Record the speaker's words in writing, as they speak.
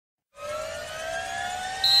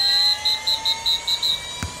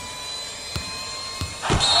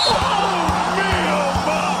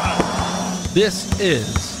This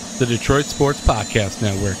is the Detroit Sports Podcast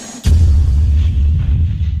Network.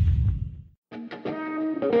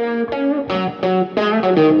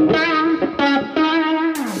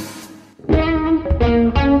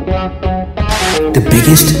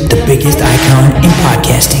 The biggest icon in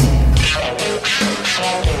podcasting.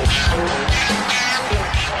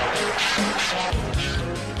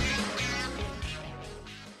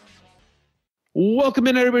 Welcome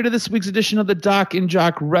in, everybody, to this week's edition of the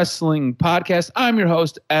DocNJock Wrestling Podcast. I'm your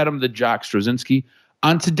host, Adam the Jock Strozinski.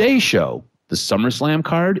 On today's show, the SummerSlam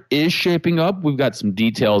card is shaping up. We've got some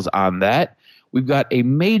details on that. We've got a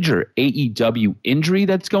major AEW injury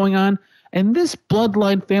that's going on, and this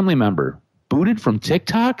Bloodline family member booted from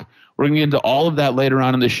TikTok. We're going to get into all of that later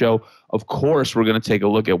on in the show. Of course, we're going to take a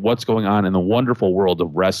look at what's going on in the wonderful world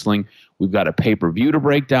of wrestling. We've got a pay-per-view to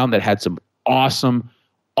break down that had some awesome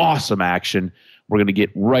action. We're going to get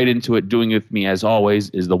right into it. Doing it with me, as always,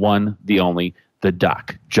 is the one, the only, the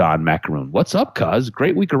Doc, John Macaroon. What's up, cuz?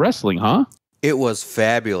 Great week of wrestling, huh? It was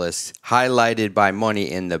fabulous, highlighted by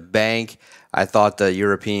Money in the Bank. I thought the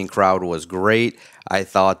European crowd was great. I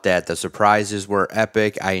thought that the surprises were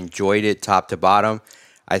epic. I enjoyed it top to bottom.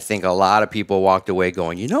 I think a lot of people walked away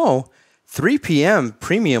going, 3 p.m.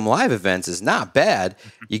 premium live events is not bad.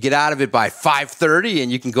 You get out of it by 5:30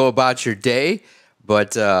 and you can go about your day.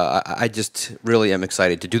 But I just really am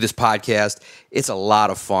excited to do this podcast. It's a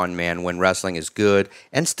lot of fun, man, when wrestling is good.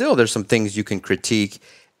 And still, there's some things you can critique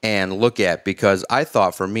and look at, because I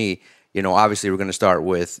thought, for me, obviously we're going to start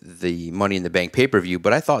with the Money in the Bank pay-per-view,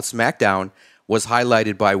 but I thought SmackDown was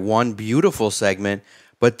highlighted by one beautiful segment,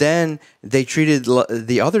 but then they treated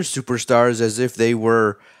the other superstars as if they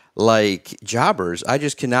were like jobbers. I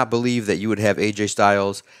just cannot believe that you would have AJ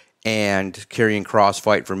Styles and Karrion Kross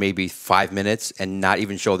fight for maybe 5 minutes and not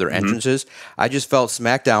even show their entrances. I just felt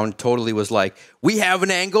SmackDown totally was like, we have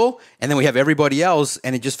an angle, and then we have everybody else,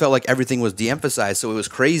 and it just felt like everything was de-emphasized. So it was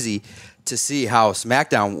crazy to see how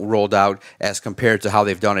SmackDown rolled out as compared to how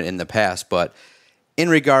they've done it in the past. But in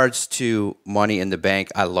regards to Money in the Bank,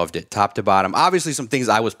 I loved it, top to bottom. Obviously, some things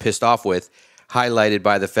I was pissed off with, highlighted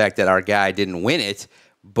by the fact that our guy didn't win it,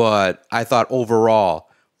 but I thought overall,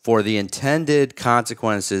 for the intended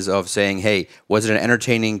consequences of saying, hey, was it an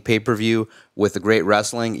entertaining pay-per-view with the great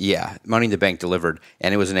wrestling? Yeah, Money in the Bank delivered,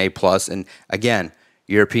 and it was an A+. And again,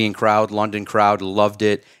 European crowd, London crowd loved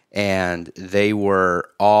it, and they were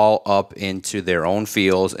all up into their own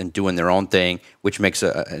feels and doing their own thing, which makes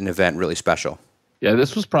an event really special. Yeah,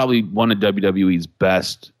 this was probably one of WWE's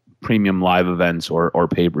best premium live events or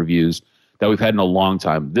pay-per-views that we've had in a long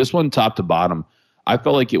time. This one, top to bottom, I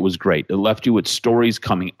felt like it was great. It left you with stories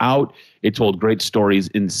coming out. It told great stories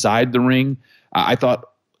inside the ring. I thought,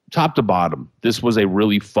 top to bottom, this was a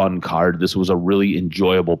really fun card. This was a really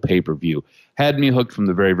enjoyable pay-per-view. Had me hooked from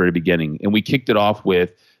the very, very beginning. And we kicked it off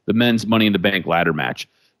with the men's Money in the Bank ladder match.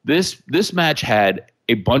 This match had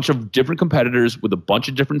a bunch of different competitors with a bunch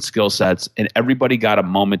of different skill sets, and everybody got a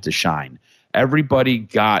moment to shine. Everybody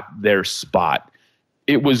got their spot.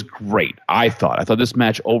 It was great, I thought. I thought this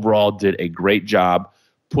match overall did a great job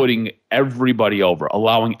putting everybody over,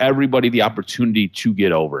 allowing everybody the opportunity to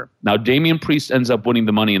get over. Now, Damian Priest ends up winning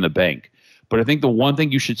the Money in the Bank, but I think the one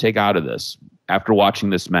thing you should take out of this, after watching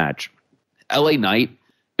this match, LA Knight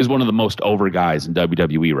is one of the most over guys in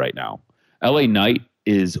WWE right now. LA Knight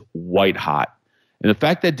is white hot. And the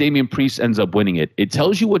fact that Damian Priest ends up winning it, it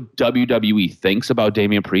tells you what WWE thinks about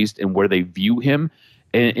Damian Priest and where they view him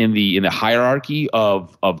in the hierarchy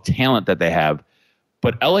of talent that they have.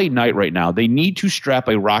 But LA Knight right now, they need to strap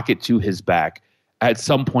a rocket to his back at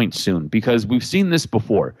some point soon, because we've seen this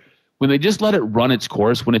before. When they just let it run its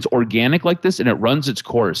course, when it's organic like this and it runs its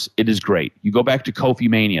course, it is great. You go back to Kofi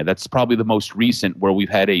Mania. That's probably the most recent where we've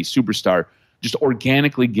had a superstar just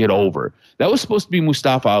organically get over. That was supposed to be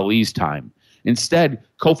Mustafa Ali's time. Instead,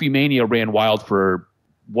 Kofi Mania ran wild for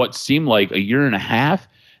what seemed like a year and a half,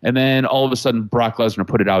 and then all of a sudden, Brock Lesnar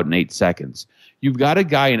put it out in 8 seconds. You've got a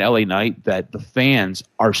guy in LA Knight that the fans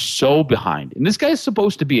are so behind. And this guy is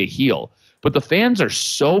supposed to be a heel, but the fans are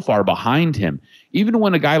so far behind him. Even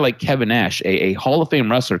when a guy like Kevin Nash, a Hall of Fame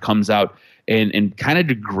wrestler, comes out and kind of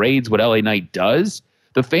degrades what LA Knight does,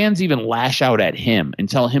 the fans even lash out at him and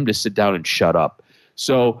tell him to sit down and shut up.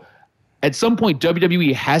 So at some point,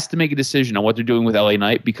 WWE has to make a decision on what they're doing with LA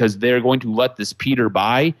Knight, because they're going to let this peter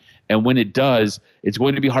by. And when it does, it's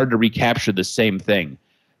going to be hard to recapture the same thing.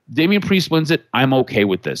 Damian Priest wins it. I'm okay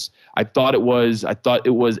with this. I thought it was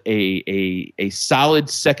a solid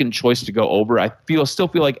second choice to go over. I still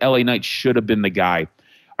feel like LA Knight should have been the guy.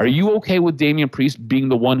 Are you okay with Damian Priest being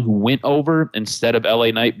the one who went over instead of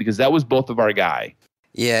LA Knight? Because that was both of our guy.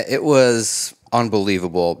 Yeah, it was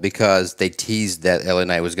unbelievable because they teased that LA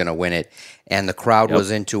Knight was going to win it, and the crowd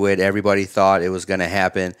was into it. Everybody thought it was going to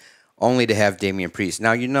happen, only to have Damian Priest.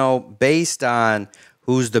 Now, based on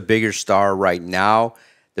who's the bigger star right now,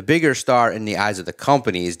 the bigger star in the eyes of the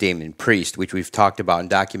company is Damian Priest, which we've talked about and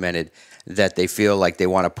documented that they feel like they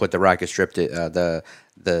want to put the rocket strip to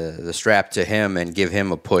the strap to him and give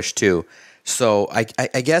him a push too. So I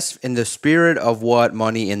guess in the spirit of what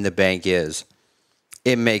Money in the Bank is,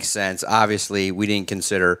 it makes sense. Obviously, we didn't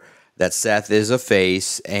consider that Seth is a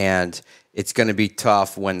face, and it's going to be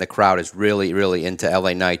tough when the crowd is really, really into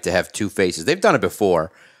LA Knight to have two faces. They've done it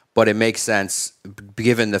before, but it makes sense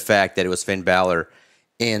given the fact that it was Finn Balor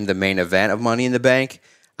in the main event of Money in the Bank.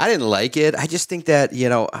 I didn't like it. I just think that,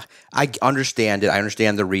 I understand it. I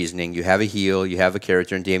understand the reasoning. You have a heel, you have a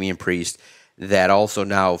character in Damian Priest that also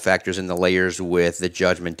now factors in the layers with the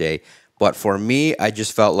Judgment Day. But for me, I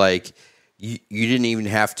just felt like you didn't even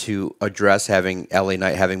have to address having LA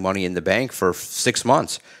Knight having Money in the Bank for 6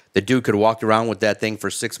 months. The dude could walk around with that thing for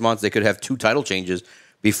 6 months. They could have 2 title changes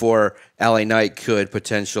before LA Knight could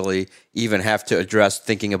potentially even have to address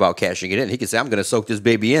thinking about cashing it in. He could say, I'm going to soak this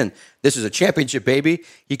baby in. This is a championship, baby.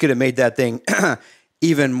 He could have made that thing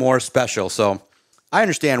even more special. So I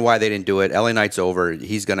understand why they didn't do it. LA Knight's over.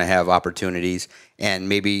 He's going to have opportunities, and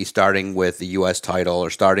maybe starting with the U.S. title or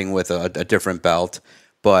starting with a different belt.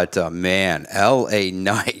 But man, LA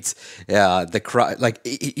Knight, the crowd. Like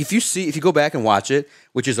if you go back and watch it,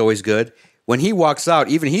 which is always good, when he walks out,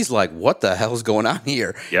 even he's like, "What the hell's going on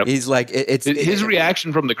here?" Yep. He's like, his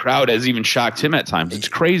reaction from the crowd has even shocked him at times. It's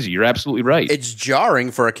crazy. You're absolutely right. It's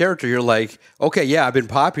jarring for a character. You're like, okay, yeah, I've been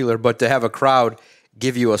popular, but to have a crowd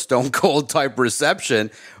give you a Stone Cold type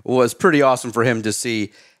reception was pretty awesome for him to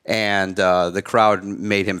see. And the crowd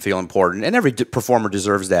made him feel important. And every performer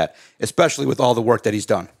deserves that, especially with all the work that he's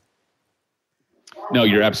done. No,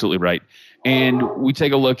 you're absolutely right. And we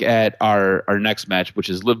take a look at our next match, which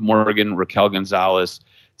is Liv Morgan, Raquel Gonzalez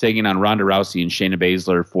taking on Ronda Rousey and Shayna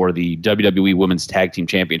Baszler for the WWE Women's Tag Team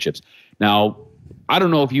Championships. Now, I don't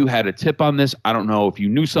know if you had a tip on this. I don't know if you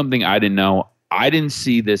knew something I didn't know. I didn't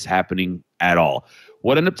see this happening at all.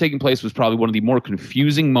 What ended up taking place was probably one of the more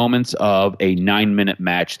confusing moments of a 9-minute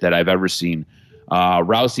match that I've ever seen.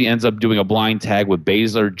 Rousey ends up doing a blind tag with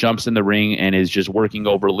Baszler, jumps in the ring, and is just working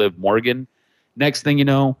over Liv Morgan. Next thing you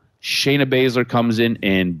know, Shayna Baszler comes in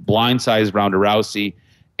and blindsides Ronda Rousey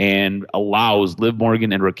and allows Liv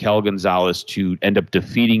Morgan and Raquel Gonzalez to end up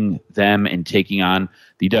defeating them and taking on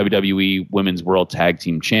the WWE Women's World Tag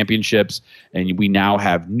Team Championships. And we now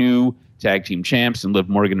have new tag team champs in Liv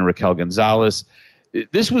Morgan and Raquel Gonzalez.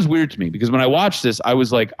 This was weird to me because when I watched this, I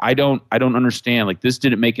was like, I don't understand. Like, this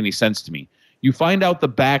didn't make any sense to me. You find out the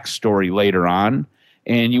backstory later on,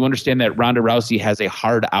 and you understand that Ronda Rousey has a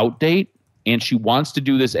hard out date, and she wants to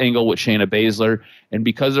do this angle with Shayna Baszler. And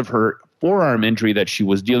because of her forearm injury that she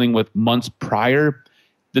was dealing with months prior,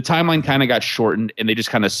 the timeline kind of got shortened, and they just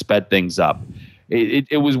kind of sped things up.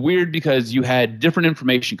 It was weird because you had different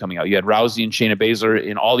information coming out. You had Rousey and Shayna Baszler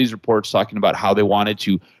in all these reports talking about how they wanted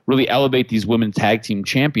to really elevate these women's tag team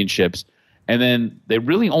championships. And then they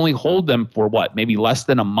really only hold them for maybe less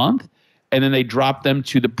than a month. And then they drop them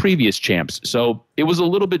to the previous champs. So it was a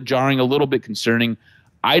little bit jarring, a little bit concerning.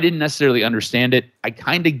 I didn't necessarily understand it. I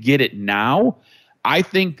kind of get it now. I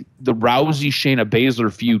think the Rousey-Shayna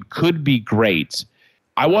Baszler feud could be great.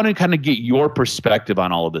 I want to kind of get your perspective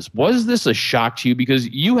on all of this. Was this a shock to you? Because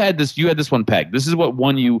you had this one pegged. This is what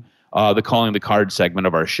won you the Calling the Card segment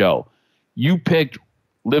of our show. You picked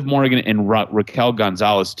Liv Morgan and Raquel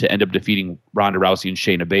Gonzalez to end up defeating Ronda Rousey and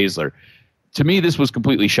Shayna Baszler. To me, this was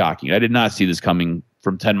completely shocking. I did not see this coming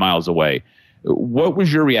from 10 miles away. What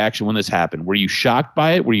was your reaction when this happened? Were you shocked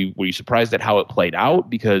by it? Were you surprised at how it played out?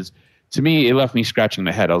 Because to me, it left me scratching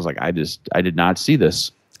my head. I was like, I did not see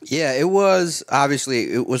this. Yeah, it was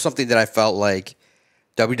something that I felt like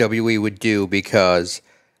WWE would do because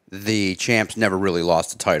the champs never really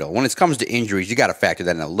lost the title. When it comes to injuries, you got to factor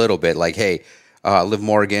that in a little bit. Like, hey, Liv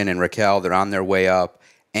Morgan and Raquel, they're on their way up.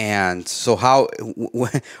 And so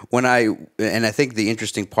I think the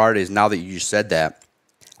interesting part is now that you said that,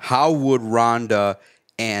 how would Ronda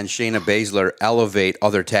and Shayna Baszler elevate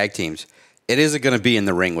other tag teams? It isn't going to be in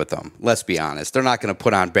the ring with them. Let's be honest. They're not going to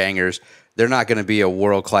put on bangers. They're not going to be a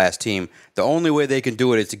world-class team. The only way they can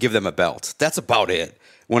do it is to give them a belt. That's about it.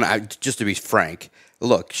 Just to be frank,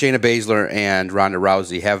 look, Shayna Baszler and Ronda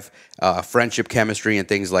Rousey have friendship chemistry and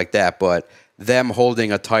things like that, but them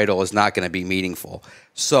holding a title is not going to be meaningful.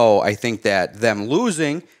 So I think that them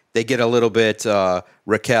losing they get a little bit,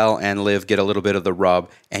 Raquel and Liv get a little bit of the rub,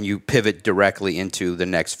 and you pivot directly into the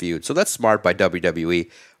next feud. So that's smart by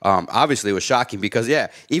WWE. Obviously, it was shocking because, yeah,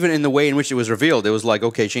 even in the way in which it was revealed, it was like,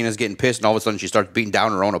 okay, Shayna's getting pissed, and all of a sudden she starts beating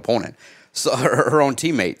down her own opponent, so her own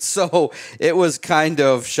teammate. So it was kind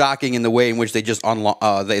of shocking in the way in which they just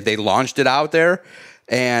they launched it out there,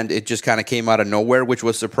 and it just kind of came out of nowhere, which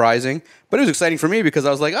was surprising. But it was exciting for me because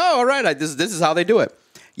I was like, oh, all right, this is how they do it.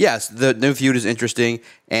 Yes, the new feud is interesting,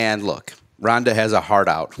 and look, Ronda has a heart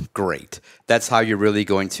out. Great. That's how you're really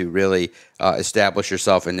going to really establish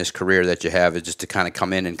yourself in this career that you have, is just to kind of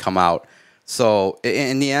come in and come out. So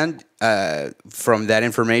in the end, from that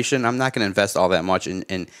information, I'm not going to invest all that much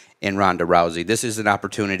in Ronda Rousey. This is an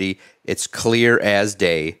opportunity. It's clear as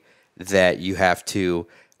day that you have to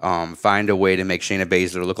find a way to make Shayna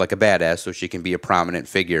Baszler look like a badass so she can be a prominent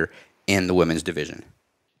figure in the women's division.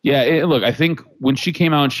 Yeah, look, I think when she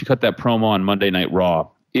came out and she cut that promo on Monday Night Raw,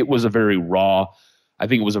 it was a very raw, I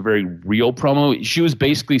think it was a very real promo. She was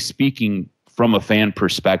basically speaking from a fan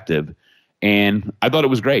perspective, and I thought it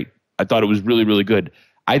was great. I thought it was really, really good.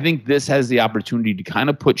 I think this has the opportunity to kind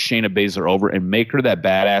of put Shayna Baszler over and make her that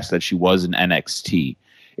badass that she was in NXT.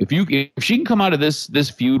 If she can come out of this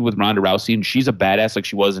feud with Ronda Rousey and she's a badass like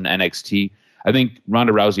she was in NXT, I think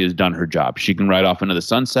Ronda Rousey has done her job. She can ride off into the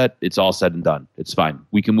sunset. It's all said and done. It's fine.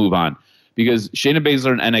 We can move on. Because Shayna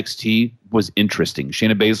Baszler in NXT was interesting.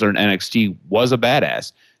 Shayna Baszler in NXT was a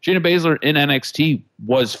badass. Shayna Baszler in NXT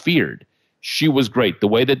was feared. She was great. The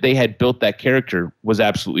way that they had built that character was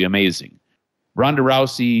absolutely amazing. Ronda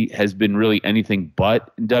Rousey has been really anything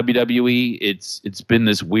but in WWE. It's been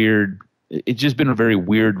this weird. It's just been a very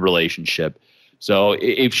weird relationship. So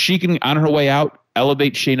if she can, on her way out,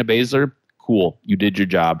 elevate Shayna Baszler, cool. You did your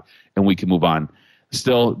job, and we can move on.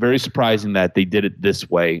 Still very surprising that they did it this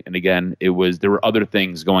way. And again, there were other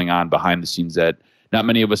things going on behind the scenes that not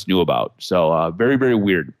many of us knew about. So very, very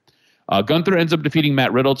weird. Gunther ends up defeating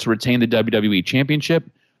Matt Riddle to retain the WWE Championship.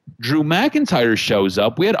 Drew McIntyre shows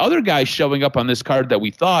up. We had other guys showing up on this card that we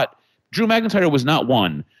thought. Drew McIntyre was not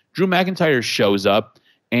one. Drew McIntyre shows up,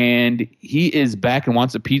 and he is back and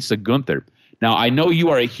wants a piece of Gunther. Now, I know you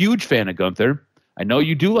are a huge fan of Gunther. I know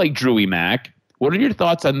you do like Drewy Mac. What are your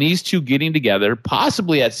thoughts on these two getting together,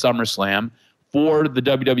 possibly at SummerSlam, for the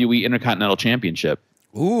WWE Intercontinental Championship?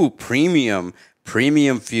 Ooh, premium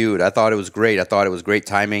feud. I thought it was great. I thought it was great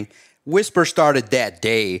timing. Whisper started that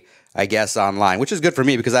day, I guess, online, which is good for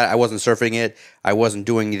me because I wasn't surfing it. I wasn't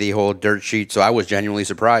doing the whole dirt sheet, so I was genuinely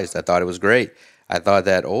surprised. I thought it was great. I thought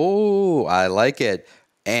that, I like it.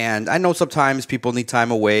 And I know sometimes people need time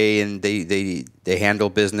away and they handle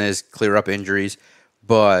business, clear up injuries,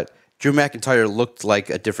 but Drew McIntyre looked like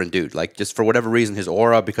a different dude. Like, just for whatever reason, his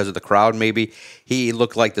aura, because of the crowd maybe, he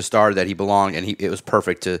looked like the star that he belonged, and it was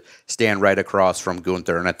perfect to stand right across from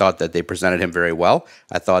Gunther, and I thought that they presented him very well.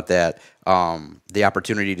 I thought that the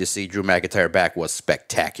opportunity to see Drew McIntyre back was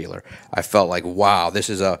spectacular. I felt like, wow, this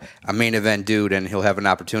is a main event dude, and he'll have an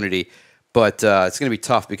opportunity. But it's going to be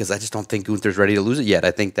tough because I just don't think Gunther's ready to lose it yet. I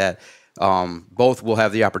think that both will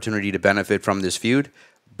have the opportunity to benefit from this feud,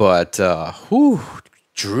 but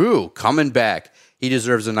Drew coming back. He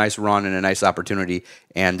deserves a nice run and a nice opportunity,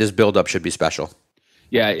 and this build-up should be special.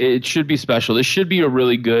 Yeah, it should be special. This should be a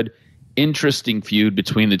really good, interesting feud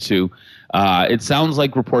between the two. It sounds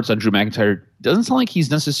like reports on Drew McIntyre doesn't sound like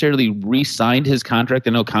he's necessarily re-signed his contract.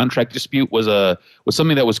 I know contract dispute was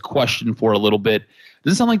something that was questioned for a little bit.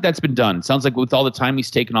 Doesn't sound like that's been done. It sounds like with all the time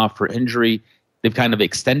he's taken off for injury, they've kind of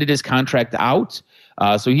extended his contract out.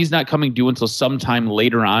 So he's not coming due until sometime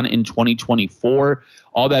later on in 2024.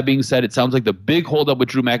 All that being said, it sounds like the big holdup with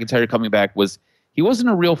Drew McIntyre coming back was he wasn't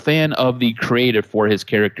a real fan of the creative for his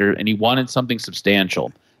character, and he wanted something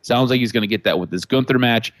substantial. Sounds like he's going to get that with this Gunther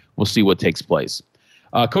match. We'll see what takes place.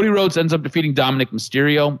 Cody Rhodes ends up defeating Dominic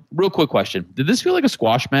Mysterio. Real quick question. Did this feel like a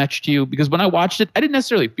squash match to you? Because when I watched it, I didn't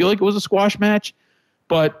necessarily feel like it was a squash match,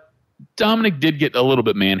 but Dominic did get a little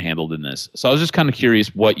bit manhandled in this. So I was just kind of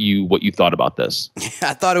curious what you thought about this.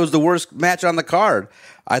 I thought it was the worst match on the card.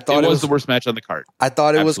 I thought it was the worst match on the card. I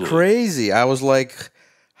thought it was crazy. I was like,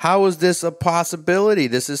 how is this a possibility?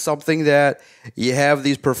 This is something that you have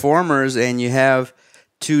these performers and you have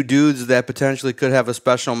two dudes that potentially could have a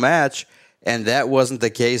special match, and that wasn't the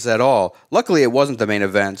case at all. Luckily, it wasn't the main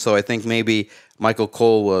event, so I think maybe Michael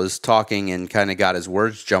Cole was talking and kind of got his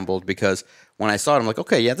words jumbled, because when I saw it, I'm like,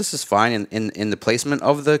 okay, yeah, this is fine. In the placement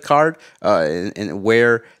of the card, in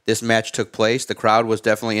where this match took place, the crowd was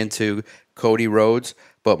definitely into Cody Rhodes.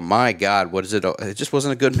 But my God, what is it? It just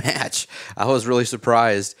wasn't a good match. I was really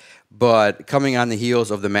surprised. But coming on the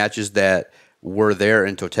heels of the matches that were there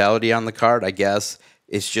in totality on the card, I guess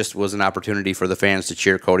It just was an opportunity for the fans to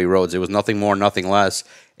cheer Cody Rhodes. It was nothing more, nothing less.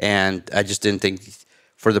 And I just didn't think,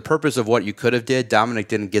 for the purpose of what you could have did, Dominic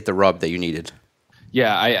didn't get the rub that you needed.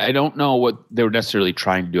 Yeah, I don't know what they were necessarily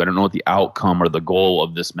trying to do. I don't know what the outcome or the goal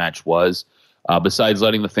of this match was, besides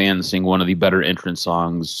letting the fans sing one of the better entrance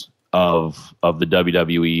songs of the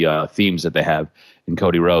WWE themes that they have in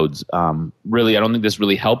Cody Rhodes. Really, I don't think this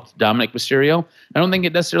really helped Dominic Mysterio. I don't think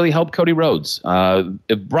it necessarily helped Cody Rhodes.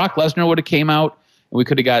 If Brock Lesnar would have came out and we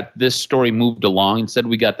could have got this story moved along, instead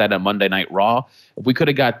we got that on Monday Night Raw. If we could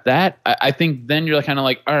have got that, I think then you're kind of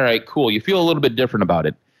like, all right, cool. You feel a little bit different about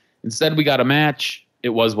it. Instead, we got a match. It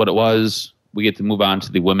was what it was. We get to move on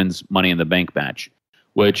to the women's Money in the Bank match,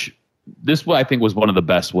 which this I think was one of the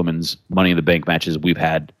best women's Money in the Bank matches we've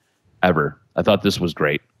had ever. I thought this was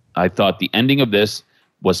great. I thought the ending of this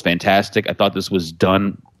was fantastic. I thought this was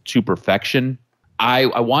done to perfection. I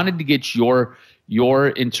wanted to get your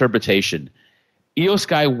interpretation. Io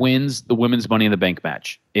Sky wins the women's Money in the Bank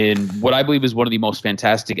match in what I believe is one of the most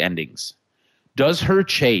fantastic endings. Does her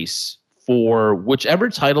chase for whichever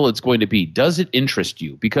title it's going to be, does it interest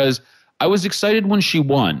you? Because I was excited when she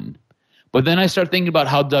won, but then I started thinking about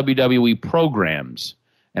how WWE programs,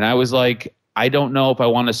 and I was like, I don't know if I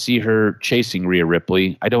want to see her chasing Rhea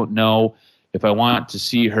Ripley. I don't know if I want to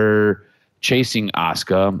see her chasing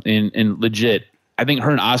Asuka. And legit, I think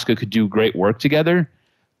her and Asuka could do great work together,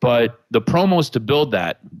 but the promos to build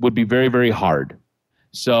that would be very, very hard.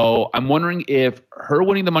 So I'm wondering if her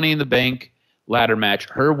winning the Money in the Bank ladder match,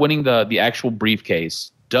 her winning the actual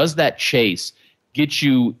briefcase, does that chase get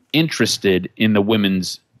you interested in the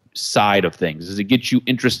women's side of things? Does it get you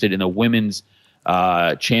interested in the women's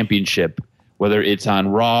championship, whether it's on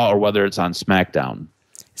Raw or whether it's on SmackDown?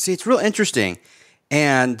 See, it's real interesting.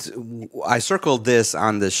 And I circled this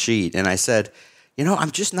on the sheet, and I said,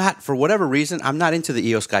 I'm just not, for whatever reason, I'm not into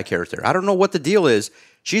the Io Sky character. I don't know what the deal is.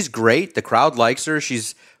 She's great. The crowd likes her.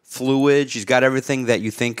 She's fluid. She's got everything that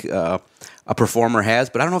you think a performer has,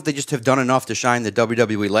 but I don't know if they just have done enough to shine the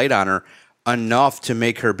WWE light on her enough to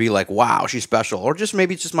make her be like, wow, she's special. Or just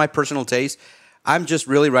maybe it's just my personal taste. I'm just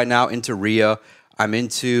really right now into Rhea. I'm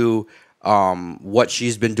into what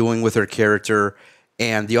she's been doing with her character.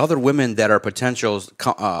 And the other women that are potentials,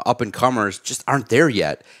 up-and-comers, just aren't there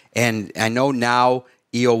yet. And I know now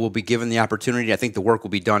Io will be given the opportunity. I think the work will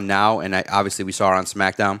be done now. And obviously we saw her on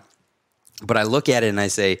SmackDown. But I look at it and I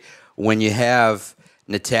say, when you have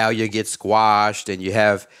Natalya get squashed and you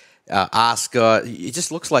have Asuka, it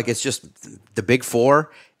just looks like it's just the big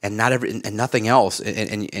four and nothing else.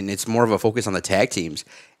 And it's more of a focus on the tag teams.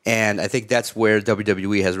 And I think that's where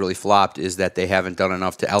WWE has really flopped, is that they haven't done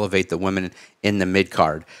enough to elevate the women in the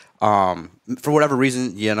mid-card. For whatever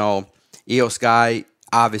reason, Io Sky,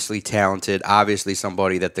 obviously talented, obviously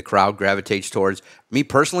somebody that the crowd gravitates towards. Me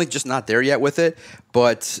personally, just not there yet with it.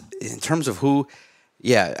 But in terms of who,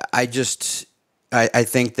 I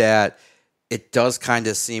think that it does kind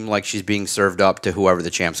of seem like she's being served up to whoever the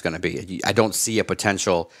champ's going to be. I don't see a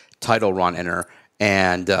potential title run in her.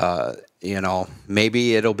 And,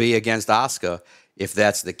 maybe it'll be against Asuka if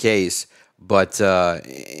that's the case. But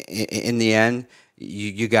in the end,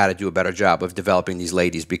 you got to do a better job of developing these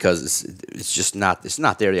ladies, because it's just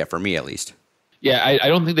not there yet for me, at least. Yeah, I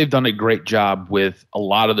don't think they've done a great job with a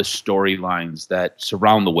lot of the storylines that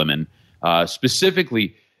surround the women,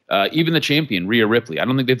 specifically even the champion, Rhea Ripley. I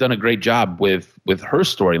don't think they've done a great job with her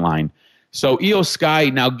storyline. So Io Sky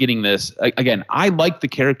now getting this, again, I like the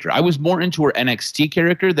character. I was more into her NXT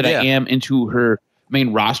character than I am into her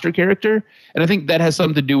main roster character. And I think that has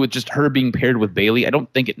something to do with just her being paired with Bayley. I don't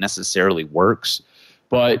think it necessarily works.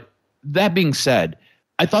 But that being said,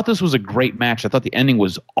 I thought this was a great match. I thought the ending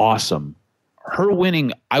was awesome. Her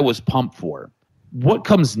winning, I was pumped for. What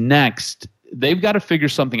comes next, they've got to figure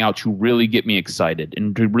something out to really get me excited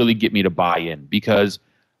and to really get me to buy in, because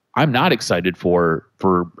I'm not excited for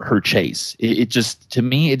her chase. It just, to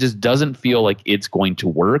me, it just doesn't feel like it's going to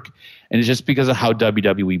work. And it's just because of how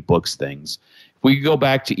WWE books things. If we go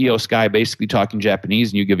back to Io Sky basically talking Japanese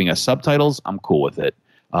and you giving us subtitles, I'm cool with it.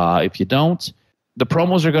 If you don't, the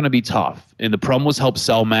promos are going to be tough, and the promos help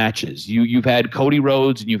sell matches. You've had Cody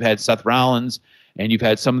Rhodes and you've had Seth Rollins and you've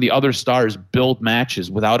had some of the other stars build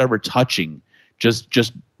matches without ever touching,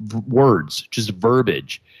 just words, just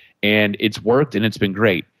verbiage. And it's worked and it's been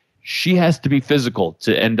great. She has to be physical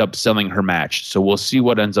to end up selling her match. So we'll see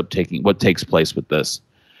what takes place with this.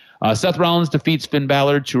 Seth Rollins defeats Finn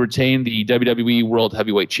Balor to retain the WWE World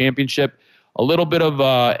Heavyweight Championship. A little bit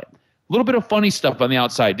of funny stuff on the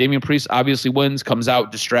outside. Damian Priest obviously wins, comes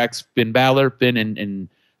out, distracts Finn Balor. Finn and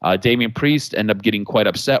Damian Priest end up getting quite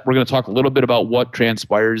upset. We're going to talk a little bit about what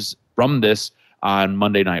transpires from this on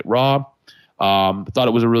Monday Night Raw. Thought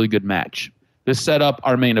it was a really good match. This set up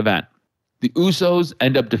our main event. The Usos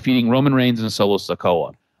end up defeating Roman Reigns and Solo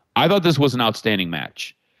Sikoa. I thought this was an outstanding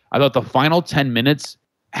match. I thought the final 10 minutes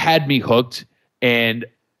had me hooked, and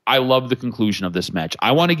I love the conclusion of this match.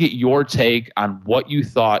 I want to get your take on what you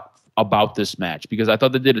thought about this match, because I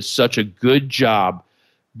thought they did such a good job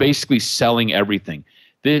basically selling everything.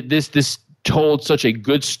 This told such a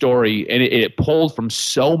good story, and it pulled from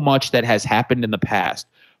so much that has happened in the past,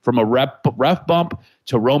 from a ref bump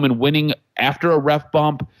to Roman winning after a ref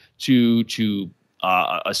bump to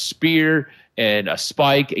a spear and a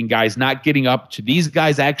spike and guys not getting up to these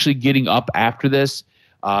guys actually getting up after this.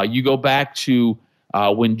 You go back to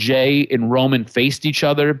when Jay and Roman faced each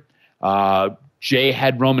other. Jay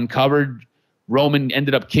had Roman covered. Roman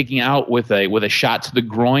ended up kicking out with a shot to the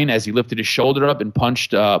groin as he lifted his shoulder up and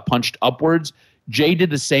punched upwards. Jay did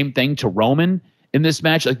the same thing to Roman in this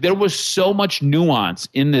match. Like, there was so much nuance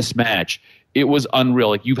in this match. It was unreal.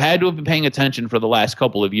 Like, you've had to have been paying attention for the last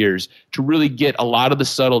couple of years to really get a lot of the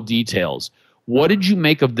subtle details. What did you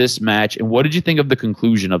make of this match, and what did you think of the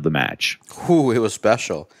conclusion of the match? Ooh, it was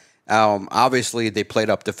special. Obviously, they played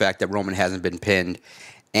up the fact that Roman hasn't been pinned,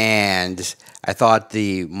 and I thought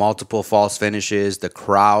the multiple false finishes, the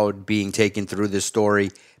crowd being taken through this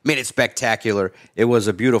story, made it spectacular. It was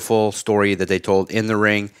a beautiful story that they told in the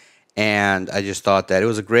ring, and I just thought that it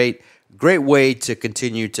was a great way to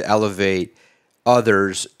continue to elevate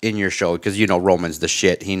others in your show, because you know Roman's the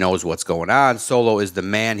shit. He knows what's going on. Solo is the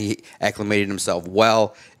man. He acclimated himself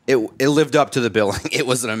well. It lived up to the billing. It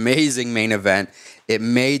was an amazing main event. It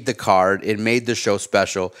made the card. It made the show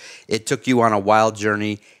special. It took you on a wild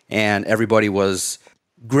journey, and everybody was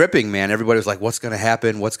gripping, man. Everybody was like, what's going to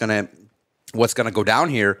happen? What's going to go down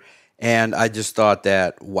here? And I just thought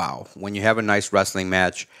that, wow, when you have a nice wrestling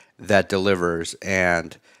match that delivers,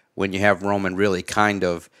 and when you have Roman really kind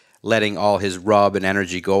of letting all his rub and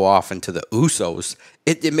energy go off into the Usos,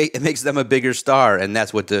 it makes them a bigger star, and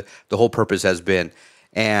that's what the whole purpose has been.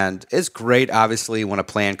 And it's great, obviously, when a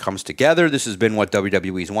plan comes together. This has been what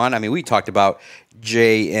WWE's won. I mean, we talked about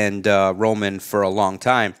Jay and Roman for a long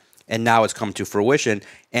time, and now it's come to fruition.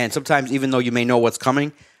 And sometimes, even though you may know what's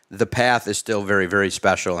coming, the path is still very, very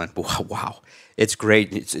special. And wow, it's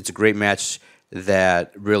great. It's a great match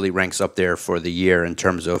that really ranks up there for the year in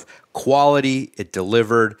terms of quality. It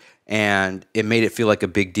delivered, and it made it feel like a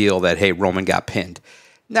big deal that, hey, Roman got pinned.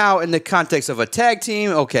 Now, in the context of a tag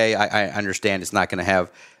team, okay, I understand it's not going to have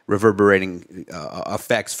reverberating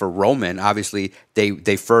effects for Roman. Obviously,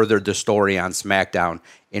 they furthered the story on SmackDown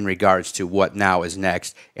in regards to what now is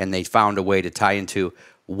next, and they found a way to tie into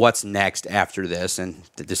what's next after this, and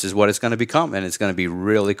this is what it's going to become, and it's going to be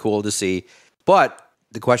really cool to see. But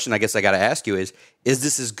the question I guess I got to ask you is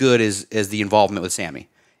this as good as the involvement with Sami?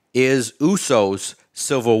 Is Usos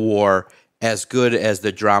Civil War as good as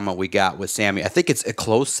the drama we got with Sami? I think it's a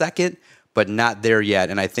close second, but not there yet.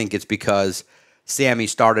 And I think it's because Sami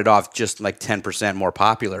started off just like 10% more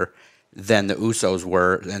popular than the Usos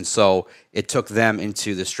were. And so it took them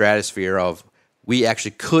into the stratosphere of, we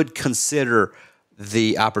actually could consider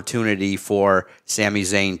the opportunity for Sami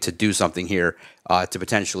Zayn to do something here, to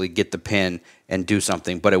potentially get the pin and do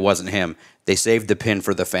something. But it wasn't him. They saved the pin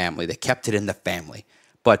for the family. They kept it in the family.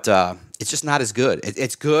 But it's just not as good.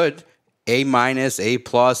 It's good. A-, A+,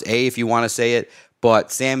 A if you want to say it.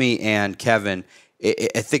 But Sami and Kevin,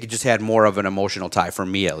 I think it just had more of an emotional tie, for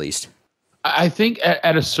me at least. I think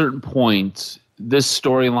at a certain point, this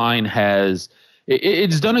storyline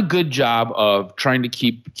it's done a good job of trying to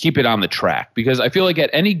keep it on the track, because I feel like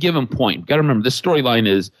at any given point, you got to remember, this storyline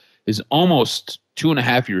is almost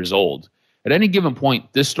 2.5 years old. At any given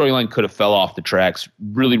point, this storyline could have fell off the tracks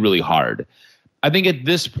really, really hard. I think at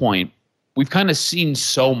this point, we've kind of seen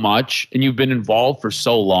so much, and you've been involved for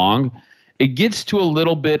so long, it gets to a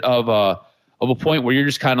little bit of a point where you're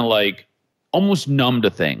just kind of like almost numb to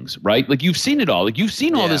things, right? Like, you've seen it all. Like, you've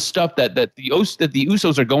seen all this stuff that the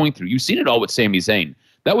Usos are going through. You've seen it all with Sami Zayn.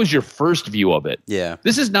 That was your first view of it. Yeah.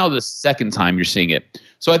 This is now the second time you're seeing it.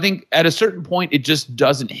 So I think at a certain point, it just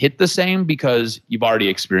doesn't hit the same because you've already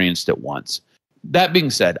experienced it once. That being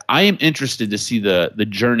said, I am interested to see the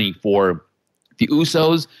journey for the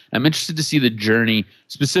Usos. I'm interested to see the journey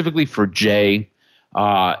specifically for Jay.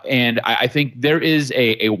 And I think there is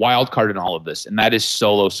a wild card in all of this, and that is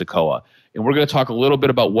Solo Sikoa. And we're going to talk a little bit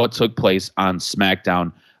about what took place on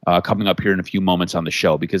SmackDown coming up here in a few moments on the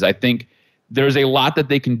show, because I think there's a lot that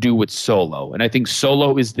they can do with Solo. And I think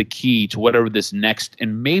Solo is the key to whatever this next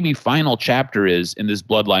and maybe final chapter is in this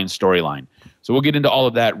Bloodline storyline. So we'll get into all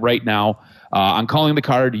of that right now. I'm calling the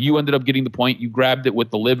card. You ended up getting the point. You grabbed it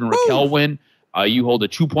with the Liv and Raquel win. You hold a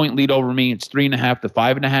 2-point lead over me. It's 3.5 to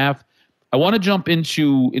 5.5. I want to jump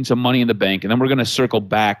into Money in the Bank, and then we're going to circle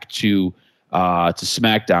back to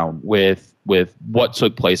SmackDown with what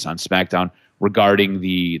took place on SmackDown regarding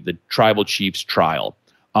the Tribal Chiefs trial.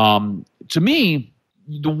 To me,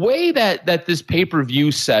 the way that this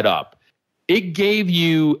pay-per-view set up, it gave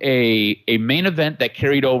you a main event that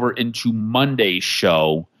carried over into Monday's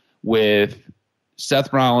show with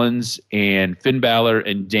Seth Rollins and Finn Balor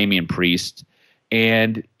and Damian Priest.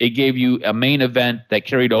 And it gave you a main event that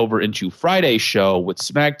carried over into Friday's show with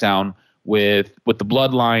SmackDown with the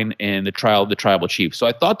Bloodline and the trial of the Tribal Chiefs. So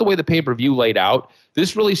I thought the way the pay-per-view laid out,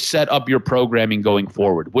 this really set up your programming going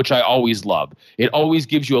forward, which I always love. It always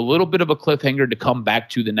gives you a little bit of a cliffhanger to come back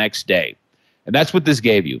to the next day. And that's what this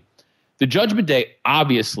gave you. The Judgment Day,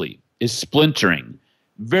 obviously, is splintering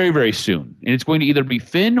very, very soon. And it's going to either be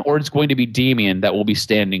Finn or it's going to be Damian that will be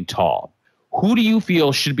standing tall. Who do you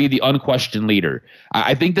feel should be the unquestioned leader?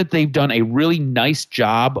 I think that they've done a really nice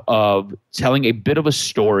job of telling a bit of a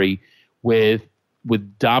story with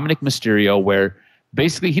Dominic Mysterio, where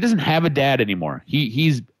basically he doesn't have a dad anymore.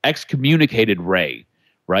 He's excommunicated Rey,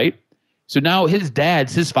 right? So now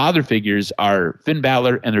his father figures are Finn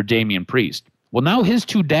Balor and they're Damian Priest. Well, now his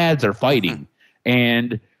two dads are fighting,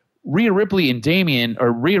 and Rhea Ripley and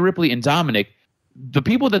Dominic, the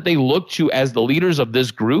people that they look to as the leaders of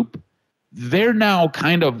this group, they're now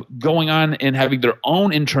kind of going on and having their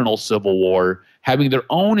own internal civil war, having their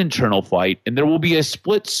own internal fight, and there will be a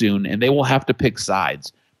split soon, and they will have to pick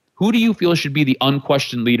sides. Who do you feel should be the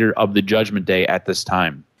unquestioned leader of the Judgment Day at this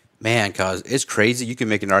time? Man, cause it's crazy. You can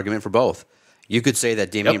make an argument for both. You could say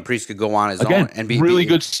that Damian Priest could go on his own and be really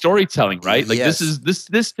good storytelling, right? Like yes.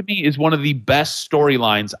 this to me is one of the best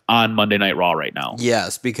storylines on Monday Night Raw right now.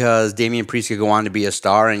 Yes, because Damian Priest could go on to be a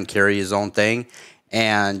star and carry his own thing,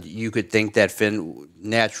 and you could think that Finn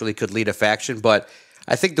naturally could lead a faction, but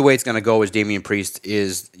I think the way it's going to go is Damian Priest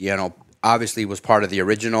is, obviously was part of the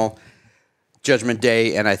original Judgment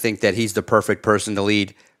Day, and I think that he's the perfect person to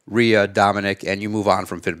lead Rhea, Dominic, and you move on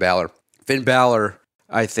from Finn Balor. Finn Balor,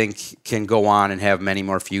 I think, can go on and have many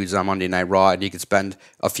more feuds on Monday Night Raw, and you could spend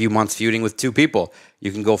a few months feuding with two people.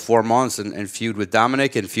 You can go 4 months and feud with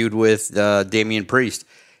Dominic and feud with Damian Priest,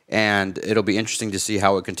 and it'll be interesting to see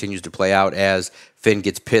how it continues to play out as Finn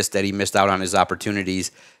gets pissed that he missed out on his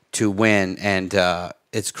opportunities to win, and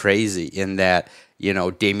it's crazy in that,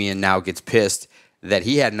 Damian now gets pissed that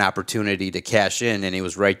he had an opportunity to cash in, and he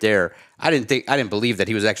was right there. I didn't believe that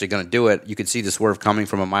he was actually going to do it. You could see the swerve coming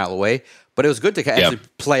from a mile away, but it was good to actually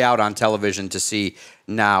play out on television to see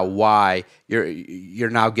now why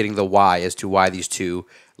you're now getting the why as to why these two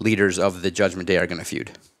leaders of the Judgment Day are going to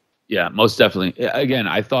feud. Yeah, most definitely. Again,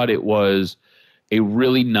 I thought it was a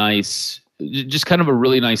really nice, just kind of a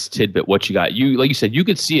really nice tidbit. What you got, like you said, you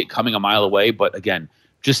could see it coming a mile away, but again,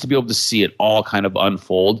 just to be able to see it all kind of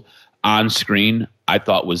unfold on screen, I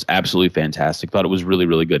thought was absolutely fantastic. Thought it was really,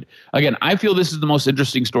 really good. Again, I feel this is the most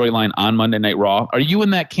interesting storyline on Monday Night Raw. Are you in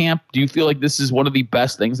that camp? Do you feel like this is one of the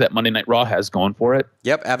best things that Monday Night Raw has going for it?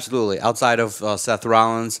 Yep, absolutely. Outside of Seth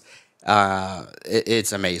Rollins,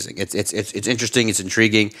 it's amazing. It's interesting. It's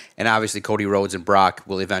intriguing, and obviously Cody Rhodes and Brock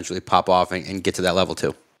will eventually pop off and get to that level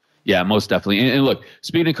too. Yeah, most definitely. And look,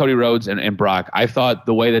 speaking of Cody Rhodes and Brock, I thought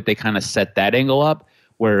the way that they kind of set that angle up,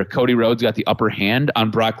 where Cody Rhodes got the upper hand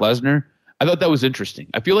on Brock Lesnar, I thought that was interesting.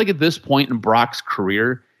 I feel like at this point in Brock's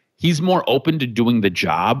career, he's more open to doing the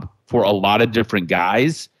job for a lot of different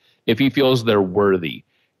guys if he feels they're worthy.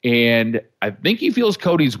 And I think he feels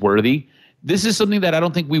Cody's worthy. This is something that I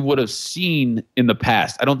don't think we would have seen in the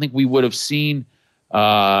past. I don't think we would have seen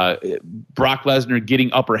Brock Lesnar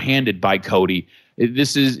getting upper-handed by Cody.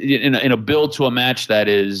 This is in a build to a match that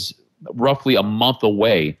is roughly a month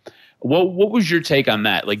away. What was your take on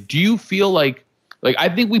that? Like, do you feel like I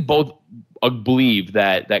think we both believe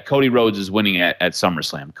that Cody Rhodes is winning at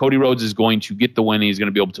SummerSlam. Cody Rhodes is going to get the win. And he's going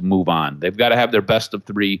to be able to move on. They've got to have their best of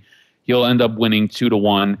 3. He'll end up winning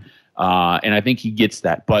 2-1, and I think he gets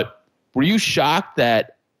that. But were you shocked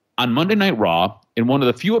that on Monday Night Raw, in one of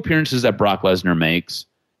the few appearances that Brock Lesnar makes,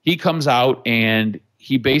 he comes out and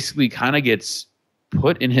he basically kind of gets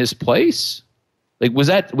put in his place? Like, was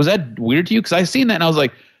that weird to you? Because I seen that and I was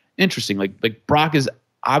like, interesting. Like Brock is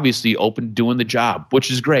obviously open to doing the job,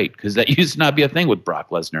 which is great because that used to not be a thing with Brock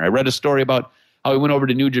Lesnar. I read a story about how he went over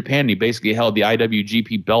to New Japan and he basically held the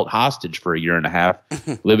IWGP belt hostage for 1.5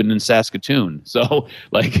 years, living in Saskatoon. So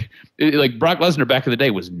like Brock Lesnar back in the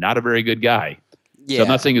day was not a very good guy. Yeah. So I'm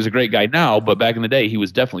not saying he's a great guy now, but back in the day he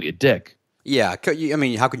was definitely a dick. Yeah, I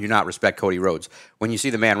mean, how could you not respect Cody Rhodes when you see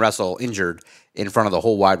the man wrestle injured in front of the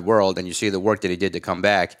whole wide world, and you see the work that he did to come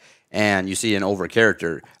back, and you see an over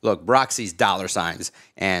character. Look, Brock sees dollar signs,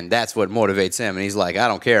 and that's what motivates him. And he's like, I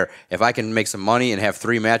don't care if I can make some money and have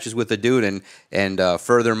 3 matches with the dude and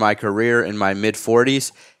further my career in my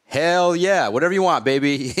mid-40s. Hell yeah, whatever you want,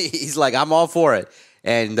 baby. He's like, I'm all for it,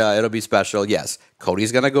 and it'll be special. Yes,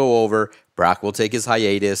 Cody's gonna go over. Brock will take his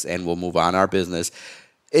hiatus, and we'll move on our business.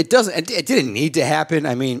 It didn't need to happen.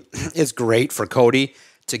 I mean, it's great for Cody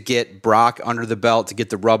to get Brock under the belt, to get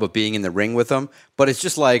the rub of being in the ring with him, but it's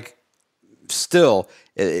just like, still,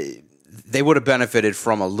 they would have benefited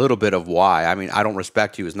from a little bit of why. I mean, I Don't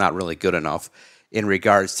Respect You is not really good enough in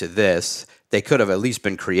regards to this. They could have at least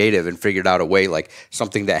been creative and figured out a way, like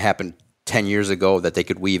something that happened 10 years ago that they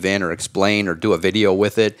could weave in or explain or do a video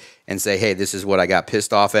with it and say, hey, this is what I got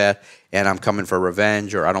pissed off at and I'm coming for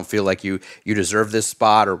revenge, or I don't feel like you deserve this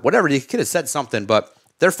spot, or whatever. They could have said something, but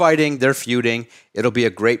they're fighting, they're feuding. It'll be a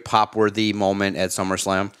great pop-worthy moment at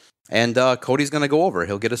SummerSlam. And Cody's going to go over.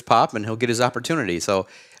 He'll get his pop, and he'll get his opportunity. So,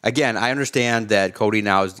 again, I understand that Cody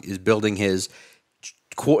now is building his –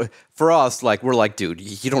 for us, like, we're like, dude,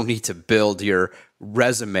 you don't need to build your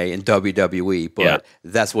resume in WWE, but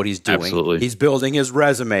that's what he's doing. Absolutely. He's building his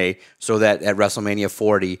resume so that at WrestleMania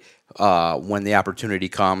 40, when the opportunity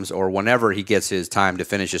comes or whenever he gets his time to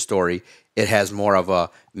finish his story, it has more of a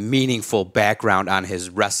meaningful background on his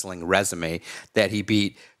wrestling resume that he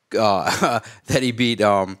beat Brock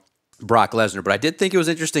Lesnar. But I did think it was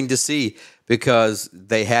interesting to see, because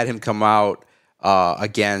they had him come out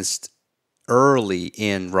against early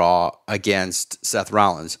in Raw against Seth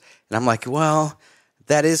Rollins. And I'm like, well,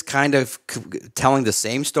 that is kind of telling the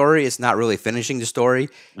same story. It's not really finishing the story.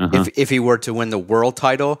 If he were to win the world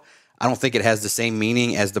title, I don't think it has the same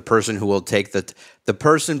meaning as the person who will take the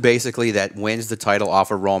person basically that wins the title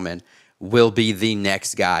off of Roman will be the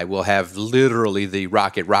next guy. Will have literally the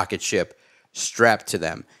rocket ship strapped to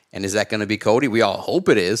them. And is that going to be Cody? We all hope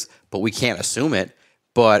it is, but we can't assume it.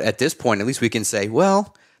 But at this point, at least we can say,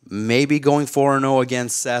 well, maybe going 4-0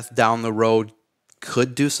 against Seth down the road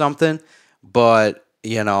could do something. But,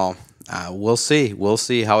 we'll see. We'll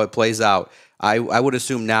see how it plays out. I would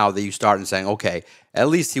assume now that you start and saying, okay, at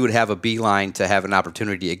least he would have a beeline to have an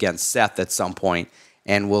opportunity against Seth at some point,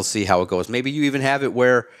 and we'll see how it goes. Maybe you even have it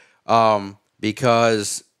where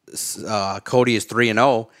because Cody is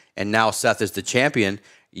 3-0 and now Seth is the champion,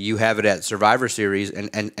 you have it at Survivor Series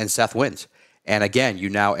and Seth wins. And again, you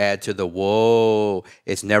now add to the whoa.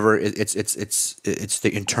 It's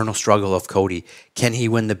the internal struggle of Cody. Can he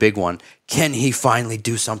win the big one? Can he finally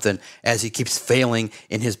do something as he keeps failing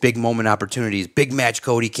in his big moment opportunities? Big match,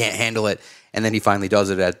 Cody can't handle it, and then he finally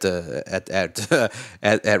does it at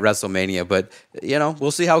WrestleMania. But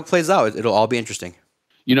we'll see how it plays out. It'll all be interesting.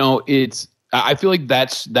 I feel like that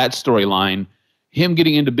storyline, him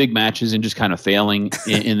getting into big matches and just kind of failing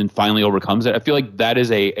and then finally overcomes it. I feel like that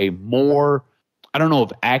is a more, I don't know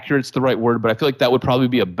if accurate's the right word, but I feel like that would probably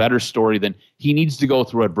be a better story than he needs to go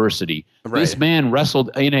through adversity. Right. This man wrestled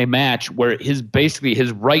in a match where his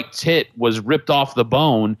right tit was ripped off the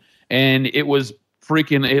bone, and it was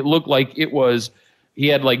it looked like he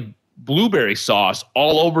had like blueberry sauce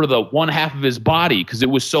all over the one half of his body because it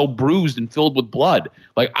was so bruised and filled with blood.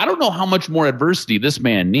 Like, I don't know how much more adversity this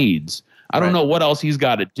man needs. I don't know what else he's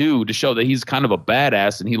got to do to show that he's kind of a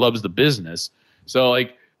badass and he loves the business. So,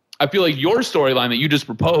 like, I feel like your storyline that you just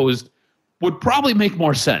proposed would probably make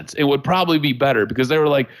more sense. It would probably be better because they were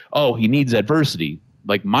like, oh, he needs adversity.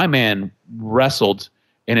 Like, my man wrestled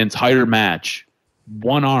an entire match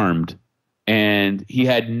one-armed, and he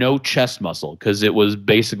had no chest muscle because it was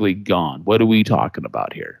basically gone. What are we talking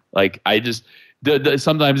about here? Like,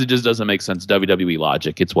 sometimes it just doesn't make sense. WWE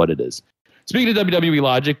logic. It's what it is. Speaking of WWE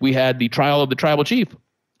logic, we had the trial of the Tribal Chief,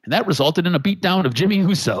 and that resulted in a beatdown of Jimmy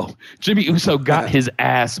Uso. Jimmy Uso got his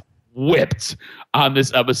ass whipped on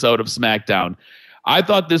this episode of SmackDown. I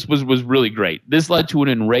thought this was really great. This led to an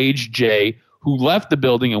enraged Jay who left the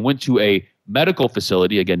building and went to a medical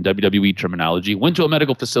facility, again, WWE terminology, went to a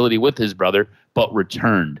medical facility with his brother, but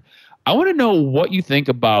returned. I want to know what you think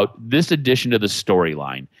about this addition to the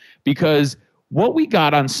storyline, because what we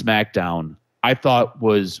got on SmackDown, I thought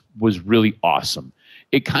was really awesome.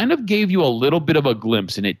 It kind of gave you a little bit of a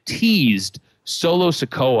glimpse, and it teased Solo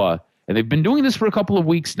Sikoa, and they've been doing this for a couple of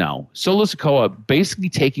weeks now. Solo Sikoa basically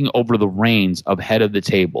taking over the reins of head of the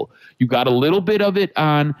table. You got a little bit of it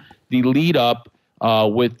on the lead up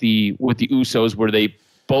with the Usos, where they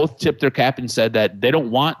both tipped their cap and said that they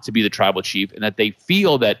don't want to be the tribal chief and that they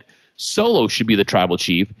feel that Solo should be the tribal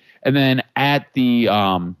chief. And then at the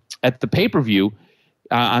pay-per-view,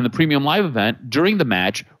 on the premium live event, during the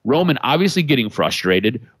match, Roman obviously getting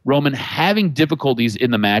frustrated, Roman having difficulties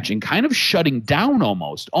in the match and kind of shutting down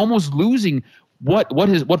almost losing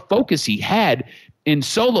what focus he had in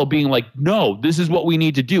Solo being like, no, this is what we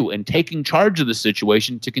need to do, and taking charge of the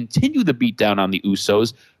situation to continue the beatdown on the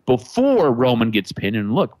Usos before Roman gets pinned.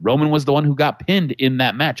 And look, Roman was the one who got pinned in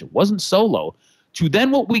that match. It wasn't Solo. To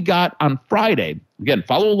then what we got on Friday, again,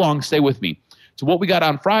 follow along, stay with me, to what we got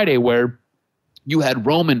on Friday where you had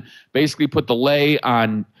Roman basically put the lay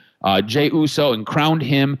on Jey Uso and crowned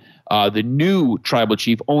him the new tribal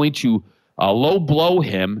chief, only to low blow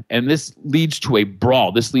him, and this leads to a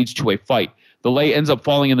brawl. This leads to a fight. The lay ends up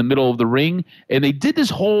falling in the middle of the ring, and they did this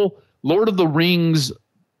whole Lord of the Rings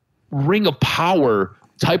Ring of Power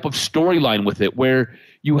type of storyline with it, where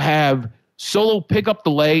you have Solo pick up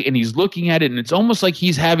the lay, and he's looking at it, and it's almost like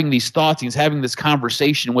he's having these thoughts. He's having this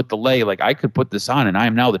conversation with the lay, like, I could put this on, and I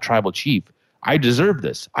am now the tribal chief. I deserve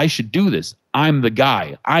this. I should do this. I'm the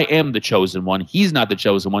guy. I am the chosen one. He's not the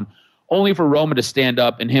chosen one. Only for Roman to stand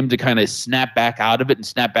up and him to kind of snap back out of it and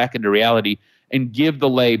snap back into reality and give the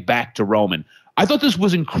lay back to Roman. I thought this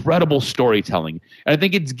was incredible storytelling, and I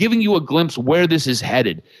think it's giving you a glimpse where this is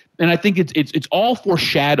headed. And I think it's all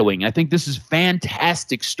foreshadowing. I think this is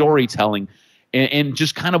fantastic storytelling, and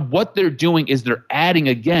just kind of what they're doing is they're adding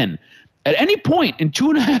again. At any point in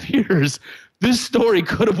 2.5 years, this story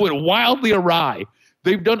could have went wildly awry.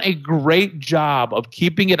 They've done a great job of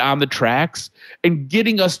keeping it on the tracks and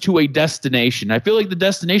getting us to a destination. I feel like the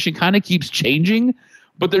destination kind of keeps changing,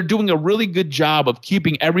 but they're doing a really good job of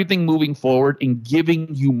keeping everything moving forward and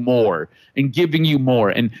giving you more and giving you more.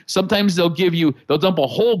 And sometimes they'll dump a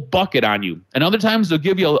whole bucket on you. And other times they'll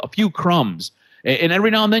give you a few crumbs. And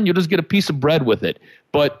every now and then you'll just get a piece of bread with it.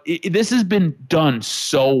 But this has been done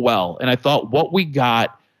so well. And I thought what we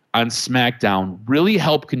got on SmackDown really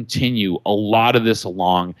helped continue a lot of this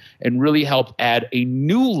along and really helped add a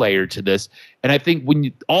new layer to this. And I think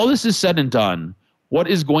when all this is said and done, what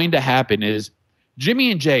is going to happen is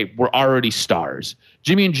Jimmy and Jey were already stars.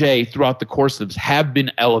 Jimmy and Jey throughout the course of this have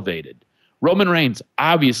been elevated. Roman Reigns,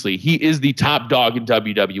 obviously, he is the top dog in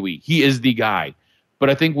WWE. He is the guy. But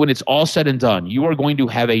I think when it's all said and done, you are going to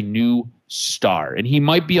have a new star. And he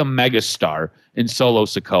might be a mega star in Solo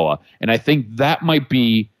Sikoa. And I think that might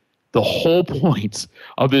be the whole point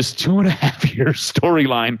of this 2.5 year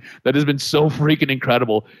storyline that has been so freaking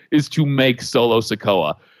incredible, is to make Solo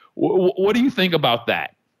Sikoa. What do you think about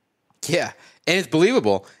that? Yeah, and it's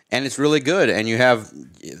believable, and it's really good. And you have,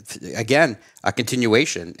 again, a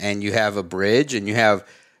continuation, and you have a bridge, and you have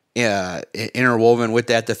interwoven with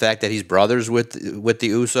that the fact that he's brothers with the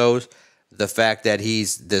Usos, the fact that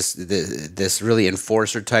he's this really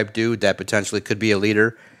enforcer type dude that potentially could be a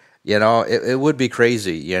leader. You know, it would be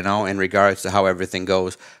crazy, you know, in regards to how everything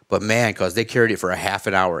goes. But, man, because they carried it for a half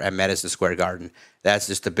an hour at Madison Square Garden. That's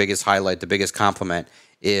just the biggest highlight, the biggest compliment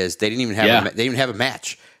is they didn't even have a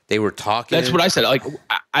match. They were talking. That's what I said. Like,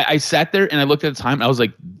 I sat there and I looked at the time and I was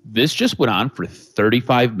like, this just went on for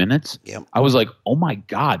 35 minutes. Yep. I was like, oh, my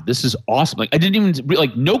God, this is awesome. Like, I didn't even,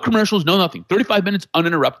 like, no commercials, no nothing. 35 minutes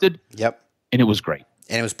uninterrupted. Yep. And it was great.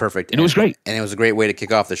 And it was perfect. And it was great. And it was a great way to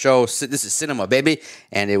kick off the show. This is cinema, baby.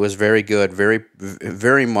 And it was very good, very,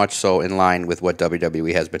 very much so in line with what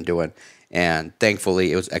WWE has been doing. And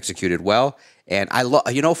thankfully, it was executed well. And I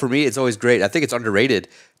love, for me, it's always great. I think it's underrated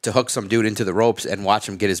to hook some dude into the ropes and watch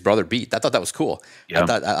him get his brother beat. I thought that was cool. Yeah.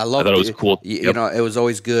 I loved it was cool. You know, it was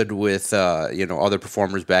always good with other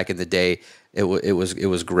performers back in the day. It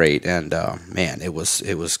was great, and man, it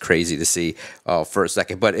was crazy to see for a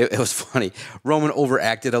second. But it was funny. Roman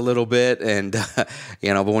overacted a little bit, and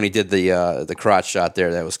but when he did the crotch shot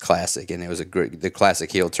there, that was classic, and it was the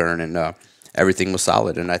classic heel turn, and everything was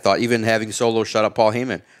solid. And I thought even having Solo shut up Paul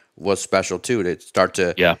Heyman was special too, to start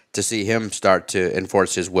to see him start to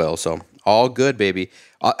enforce his will. So all good, baby.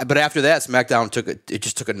 But after that, SmackDown took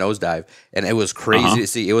a nosedive, and it was crazy to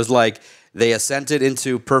see. It was like they ascended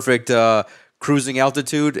into perfect cruising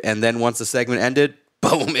altitude, and then once the segment ended,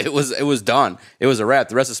 boom, it was done. It was a wrap.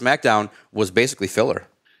 The rest of SmackDown was basically filler.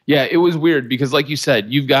 Yeah, it was weird because, like you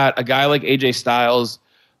said, you've got a guy like AJ Styles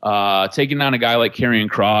taking down a guy like Karrion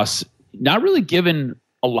Kross, not really given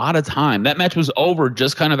a lot of time. That match was over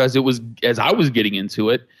just kind of as I was getting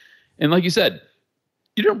into it. And like you said,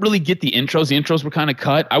 you didn't really get the intros. The intros were kind of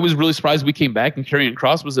cut. I was really surprised we came back and Karrion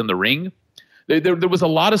Kross was in the ring. There was a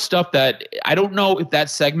lot of stuff that I don't know if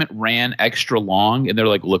that segment ran extra long and they're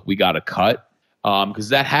like, look, we got to cut because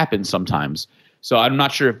that happens sometimes. So I'm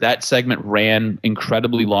not sure if that segment ran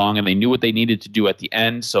incredibly long and they knew what they needed to do at the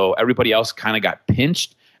end. So everybody else kind of got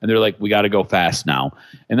pinched and they're like, we got to go fast now.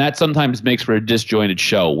 And that sometimes makes for a disjointed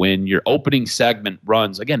show when your opening segment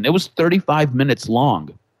runs. Again, it was 35 minutes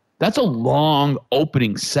long. That's a long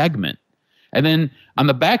opening segment. And then on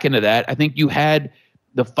the back end of that, I think you had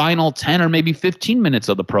the final 10 or maybe 15 minutes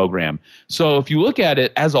of the program. So if you look at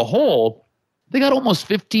it as a whole, they got almost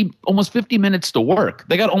 50 minutes to work.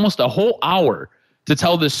 They got almost a whole hour to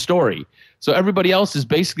tell this story. So everybody else is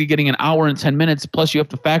basically getting an hour and 10 minutes, plus you have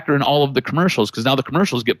to factor in all of the commercials, because now the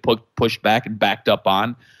commercials get pushed back and backed up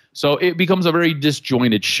on. So it becomes a very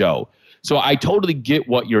disjointed show. So I totally get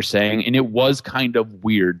what you're saying, and it was kind of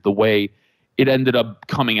weird the way it ended up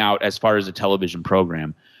coming out as far as a television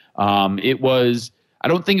program. It was. I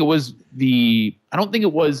don't think it was the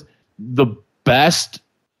best.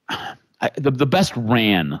 The best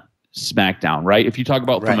ran SmackDown, right? If you talk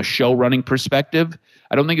about from a show running perspective,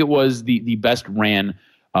 I don't think it was the best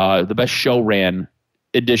show ran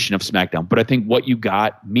edition of SmackDown. But I think what you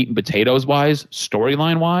got, meat and potatoes wise,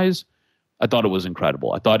 storyline wise, I thought it was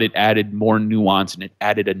incredible. I thought it added more nuance and it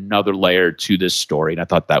added another layer to this story, and I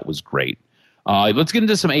thought that was great. Let's get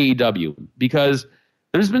into some AEW, because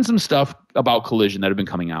there's been some stuff about Collision that have been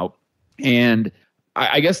coming out, and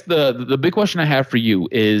I guess the big question I have for you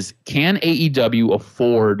is, can AEW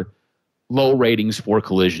afford low ratings for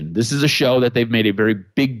Collision? This is a show that they've made a very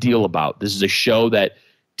big deal about. This is a show that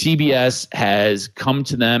TBS has come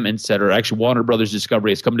to them and said, or actually Warner Brothers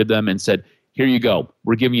Discovery has come to them and said, here you go.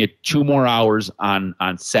 We're giving you 2 more hours on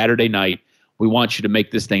Saturday night. We want you to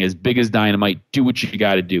make this thing as big as Dynamite. Do what you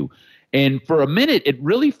got to do. And for a minute, it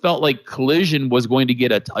really felt like Collision was going to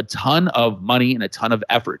get a ton of money and a ton of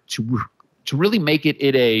effort to really make it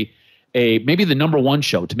a maybe the number 1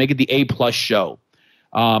 show, to make it the A+ show.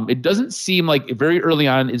 It doesn't seem like very early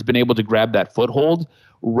on it's been able to grab that foothold.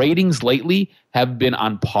 Ratings lately have been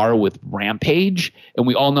on par with Rampage, and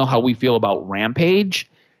we all know how we feel about Rampage.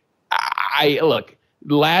 Look,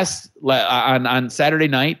 on Saturday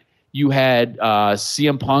night, you had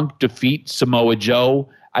CM Punk defeat Samoa Joe.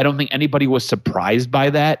 I don't think anybody was surprised by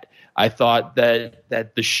that. I thought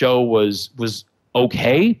that the show was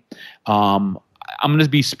okay. I'm going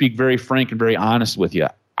to speak very frank and very honest with you.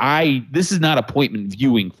 This is not appointment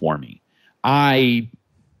viewing for me. I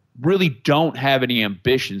really don't have any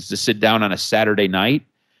ambitions to sit down on a Saturday night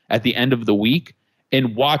at the end of the week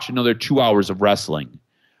and watch another 2 hours of wrestling.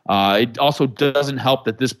 It also doesn't help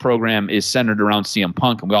that this program is centered around CM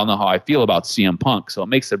Punk, and we all know how I feel about CM Punk, so it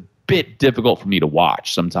makes it a bit difficult for me to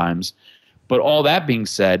watch sometimes. But all that being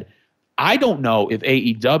said, I don't know if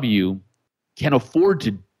AEW can afford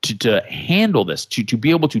to handle this, to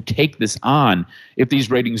be able to take this on if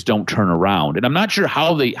these ratings don't turn around. And I'm not sure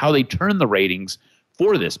how they turn the ratings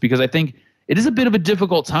for this, because I think it is a bit of a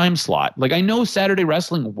difficult time slot. Like, I know Saturday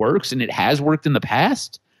wrestling works and it has worked in the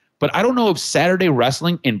past, but I don't know if Saturday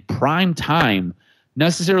wrestling in prime time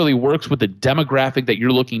necessarily works with the demographic that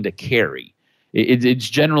you're looking to carry. It's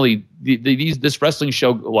generally this wrestling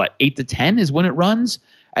show, 8 to 10 is when it runs.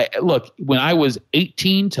 Look, when I was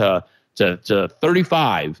 18 to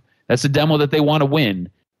 35, that's a demo that they want to win.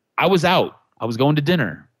 I was out. I was going to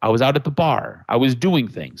dinner. I was out at the bar. I was doing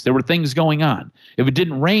things. There were things going on. If it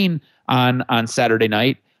didn't rain on Saturday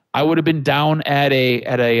night, I would have been down at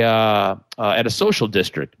a social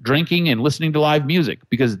district, drinking and listening to live music,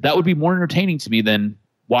 because that would be more entertaining to me than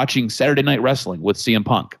watching Saturday Night Wrestling with CM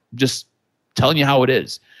Punk. Just telling you how it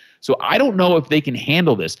is. So I don't know if they can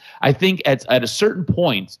handle this. I think at a certain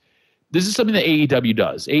point, this is something that AEW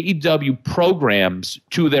does. AEW programs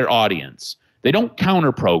to their audience. They don't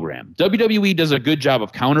counter-program. WWE does a good job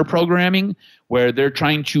of counter-programming, where they're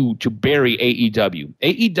trying to bury AEW.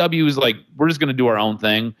 AEW is like, we're just going to do our own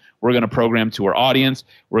thing. We're going to program to our audience.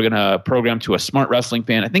 We're going to program to a smart wrestling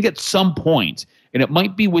fan. I think at some point, and it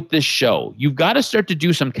might be with this show, you've got to start to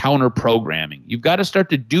do some counter-programming. You've got to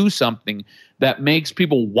start to do something that makes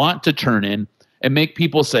people want to turn in and make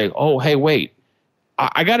people say, oh, hey, wait,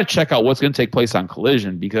 I got to check out what's going to take place on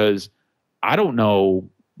Collision, because I don't know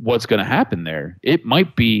what's going to happen there. It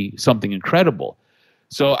might be something incredible.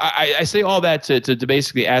 So I say all that to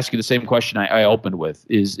basically ask you the same question I opened with,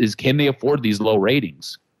 is can they afford these low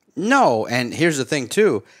ratings? No, and here's the thing,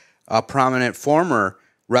 too. A prominent former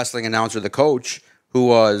wrestling announcer, the coach, who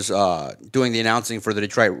was doing the announcing for the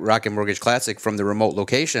Detroit Rock and Mortgage Classic from the remote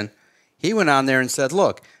location, he went on there and said,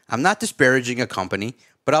 look, I'm not disparaging a company,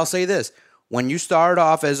 but I'll say this. When you start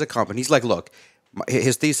off as a company, he's like, look,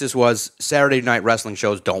 his thesis was Saturday night wrestling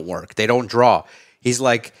shows don't work. They don't draw. He's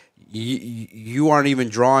like, you aren't even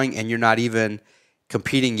drawing, and you're not even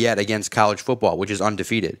competing yet against college football, which is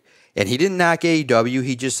undefeated. And he didn't knock AEW.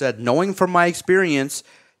 He just said, knowing from my experience,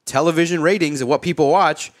 television ratings and what people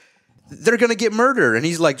watch, they're going to get murdered. And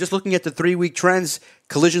he's like, just looking at the 3-week trends,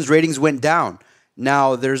 Collision's ratings went down.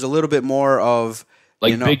 Now, there's a little bit more of...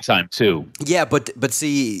 big time, too. Yeah, but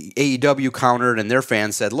see, AEW countered, and their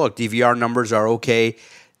fans said, look, DVR numbers are okay.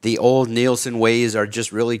 the old Nielsen ways are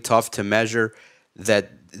just really tough to measure.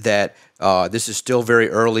 That this is still very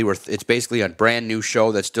early. It's basically a brand new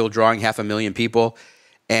show that's still drawing 500,000 people,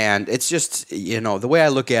 and it's just the way I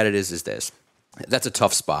look at it is this. That's a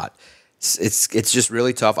tough spot. It's just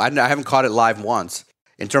really tough. I haven't caught it live once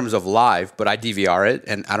in terms of live, but I DVR it,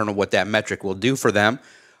 and I don't know what that metric will do for them.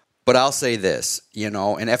 But I'll say this, and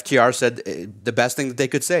FTR said the best thing that they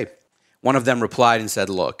could say. One of them replied and said,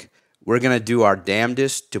 look, we're going to do our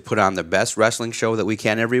damnedest to put on the best wrestling show that we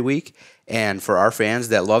can every week. And for our fans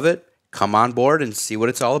that love it, come on board and see what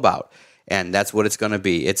it's all about. And that's what it's going to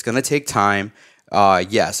be. It's going to take time.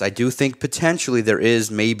 Yes, I do think potentially there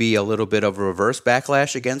is maybe a little bit of a reverse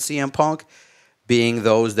backlash against CM Punk, being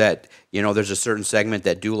those that, there's a certain segment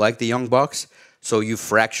that do like the Young Bucks. So you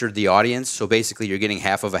fractured the audience. So basically you're getting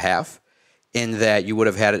half of a half, in that you would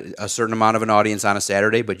have had a certain amount of an audience on a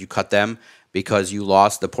Saturday, but you cut them because you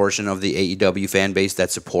lost the portion of the AEW fan base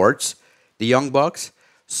that supports the Young Bucks.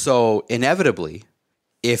 So inevitably,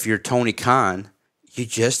 if you're Tony Khan, you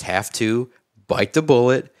just have to bite the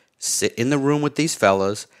bullet, sit in the room with these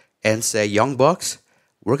fellas, and say, Young Bucks,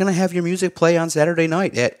 we're going to have your music play on Saturday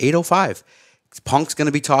night at 8:05. Punk's going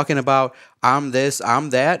to be talking about, I'm this, I'm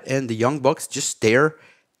that, and the Young Bucks just stare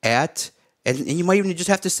at, and you might even just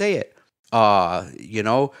have to say it,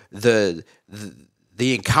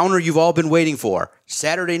 the encounter you've all been waiting for,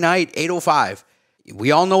 Saturday night, 8:05.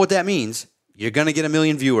 We all know what that means. You're going to get 1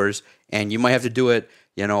 million viewers, and you might have to do it,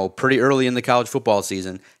 pretty early in the college football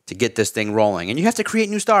season to get this thing rolling. And you have to create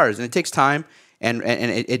new stars, and it takes time. And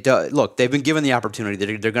it does. Look, they've been given the opportunity.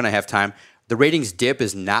 They're going to have time. The ratings dip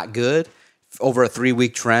is not good over a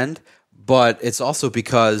 3-week trend, but it's also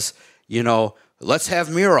because, let's have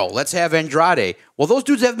Miro, let's have Andrade. Well, those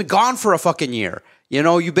dudes have been gone for a fucking year.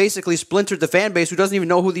 You basically splintered the fan base who doesn't even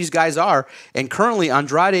know who these guys are. And currently,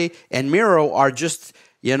 Andrade and Miro are just,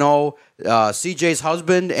 CJ's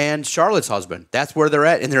husband and Charlotte's husband. That's where they're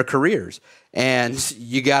at in their careers. And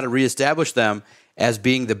you got to reestablish them as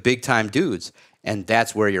being the big-time dudes. And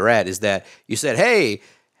that's where you're at, is that you said, hey,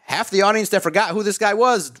 half the audience that forgot who this guy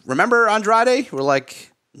was, remember Andrade? We're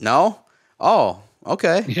like, no. Oh,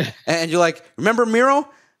 okay. Yeah. And you're like, remember Miro?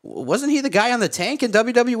 Wasn't he the guy on the tank in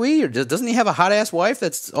WWE? Or doesn't he have a hot-ass wife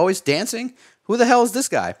that's always dancing? Who the hell is this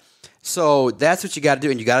guy? So that's what you got to do,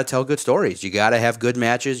 and you got to tell good stories. You got to have good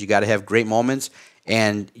matches. You got to have great moments,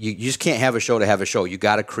 and you just can't have a show to have a show. You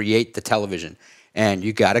got to create the television, and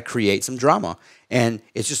you got to create some drama. And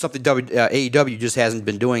it's just something AEW just hasn't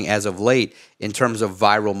been doing as of late in terms of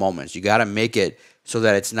viral moments. You got to make it so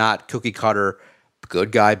that it's not cookie cutter,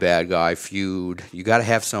 good guy, bad guy feud. You got to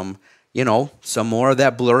have some more of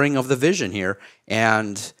that blurring of the vision here.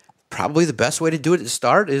 And probably the best way to do it to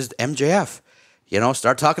start is MJF.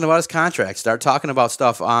 Start talking about his contract. Start talking about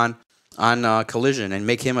stuff on Collision, and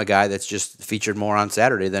make him a guy that's just featured more on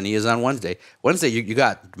Saturday than he is on Wednesday. Wednesday, you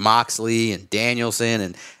got Moxley and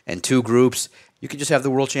Danielson and two groups. You could just have the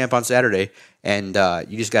world champ on Saturday, and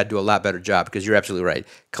you just got to do a lot better job, because you're absolutely right.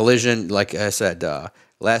 Collision, like I said,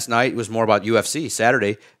 last night was more about UFC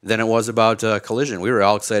Saturday than it was about Collision. We were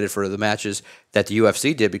all excited for the matches that the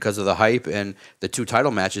UFC did because of the hype and the 2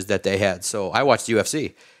 title matches that they had. So I watched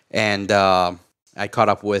UFC, and I caught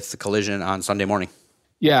up with Collision on Sunday morning.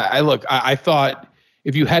 Yeah, I thought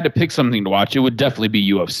if you had to pick something to watch, it would definitely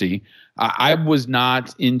be UFC. I was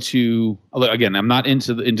not into, again, I'm not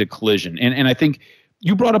into Collision. And I think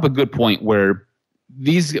you brought up a good point where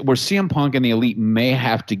CM Punk and the Elite may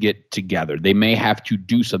have to get together. They may have to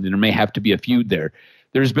do something. There may have to be a feud there.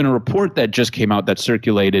 There's been a report that just came out that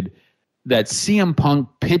circulated that CM Punk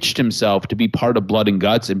pitched himself to be part of Blood and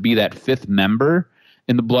Guts and be that 5th member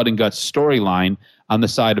in the Blood and Guts storyline on the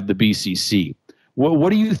side of the BCC. What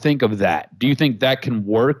do you think of that? Do you think that can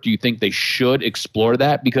work? Do you think they should explore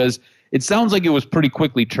that? Because it sounds like it was pretty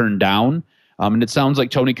quickly turned down, and it sounds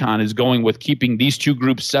like Tony Khan is going with keeping these 2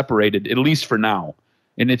 groups separated, at least for now,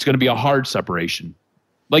 and it's going to be a hard separation.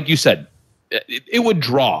 Like you said, it would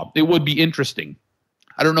draw. It would be interesting.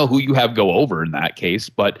 I don't know who you have go over in that case,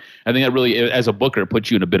 but I think that really, as a booker,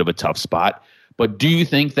 puts you in a bit of a tough spot. But do you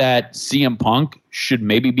think that CM Punk should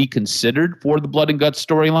maybe be considered for the Blood and Guts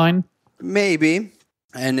storyline? Maybe,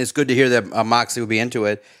 and it's good to hear that Moxley will be into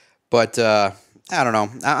it. But I don't know.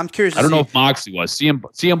 I'm curious. I don't know if Moxley was.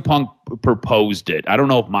 CM Punk proposed it. I don't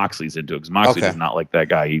know if Moxley's into it, because Moxley does not like that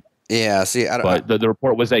guy. Yeah. See, I don't. But the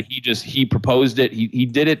report was that he proposed it. He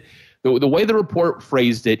did it. The way the report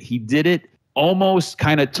phrased it, he did it almost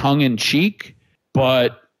kind of tongue in cheek,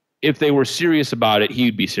 but if they were serious about it,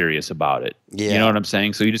 he'd be serious about it. Yeah. You know what I'm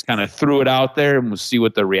saying? So he just kind of threw it out there and we'll see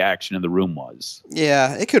what the reaction in the room was.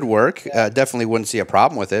 Yeah, it could work. Definitely wouldn't see a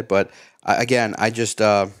problem with it. But again, I just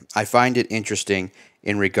I find it interesting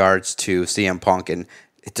in regards to CM Punk, and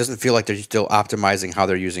it doesn't feel like they're still optimizing how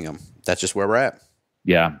they're using him. That's just where we're at.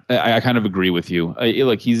 Yeah, I kind of agree with you.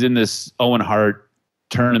 Look, he's in this Owen Hart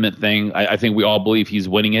tournament thing. I think we all believe he's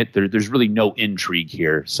winning it. There's really no intrigue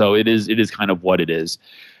here. So it is kind of what it is.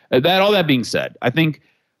 All that being said, I think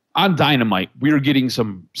on Dynamite, we are getting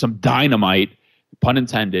some Dynamite, pun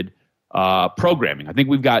intended, programming. I think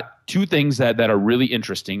we've got two things that are really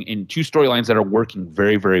interesting and two storylines that are working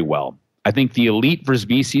very, very well. I think the Elite versus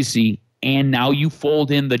BCC, and now you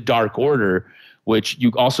fold in the Dark Order, which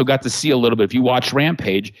you also got to see a little bit. If you watch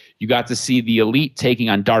Rampage, you got to see the Elite taking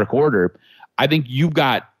on Dark Order. I think you've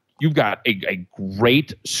got a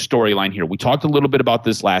great storyline here. We talked a little bit about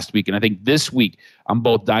this last week, and I think this week on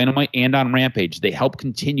both Dynamite and on Rampage, they help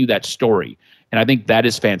continue that story. And I think that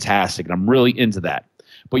is fantastic, and I'm really into that.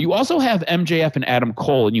 But you also have MJF and Adam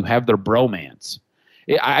Cole, and you have their bromance.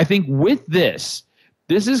 I think with this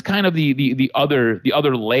is kind of the other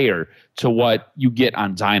layer to what you get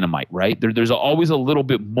on Dynamite, right? There's always a little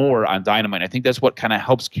bit more on Dynamite. I think that's what kind of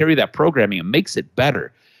helps carry that programming and makes it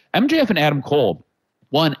better. MJF and Adam Cole,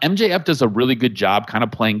 one, MJF does a really good job kind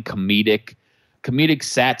of playing comedic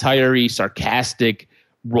satire-y, sarcastic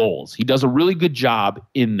roles. He does a really good job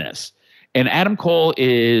in this. And Adam Cole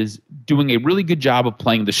is doing a really good job of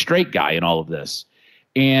playing the straight guy in all of this.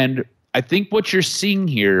 And I think what you're seeing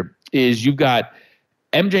here is you've got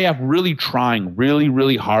MJF really trying really,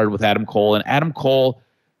 really hard with Adam Cole, and Adam Cole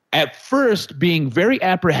at first being very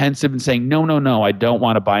apprehensive and saying, no, I don't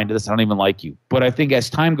want to buy into this. I don't even like you. But I think as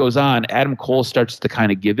time goes on, Adam Cole starts to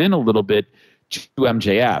kind of give in a little bit to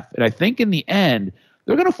MJF. And I think in the end,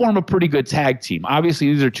 they're going to form a pretty good tag team.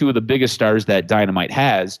 Obviously, these are two of the biggest stars that Dynamite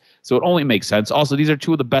has, so it only makes sense. Also, these are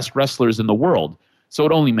two of the best wrestlers in the world, so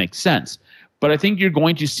it only makes sense. But I think you're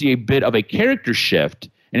going to see a bit of a character shift,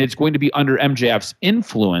 and it's going to be under MJF's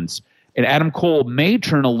influence, and Adam Cole may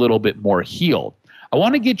turn a little bit more heel. I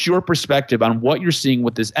want to get your perspective on what you're seeing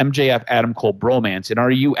with this MJF-Adam Cole bromance, and are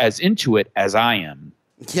you as into it as I am?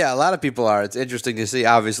 Yeah, a lot of people are. It's interesting to see.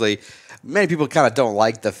 Obviously, many people kind of don't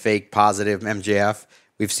like the fake positive MJF.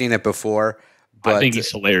 We've seen it before. But I think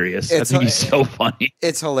he's hilarious. I think he's so funny.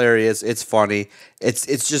 It's hilarious. It's funny.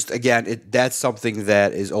 It's just, again, that's something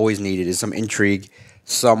that is always needed, is some intrigue,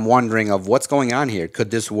 some wondering of what's going on here. Could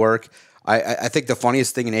this work? I think the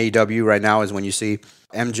funniest thing in AEW right now is when you see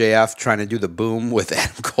MJF trying to do the boom with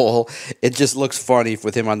Adam Cole. It just looks funny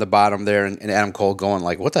with him on the bottom there and Adam Cole going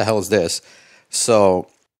like, what the hell is this? So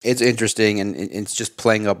it's interesting, and it's just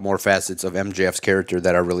playing up more facets of MJF's character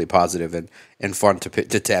that are really positive and fun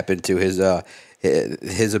to tap into.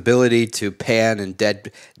 His ability to pan and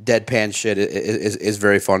deadpan shit is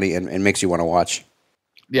very funny and makes you want to watch.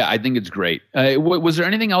 Yeah, I think it's great. Was there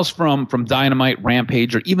anything else from Dynamite,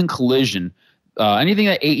 Rampage, or even Collision? Anything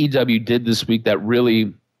that AEW did this week that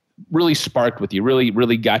really, really sparked with you, really,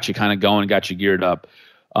 really got you kind of going, got you geared up?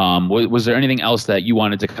 Was there anything else that you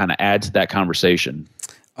wanted to kind of add to that conversation?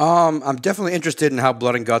 I'm definitely interested in how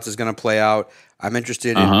Blood and Guts is going to play out. I'm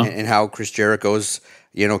interested in how Chris Jericho's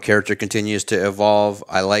character continues to evolve.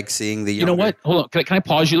 I like seeing the. You know what? Hold on. Can I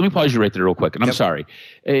pause you? Let me pause you right there real quick. And I'm sorry.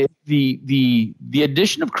 The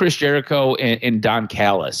addition of Chris Jericho and Don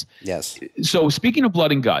Callis. Yes. So speaking of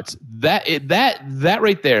Blood and Guts, that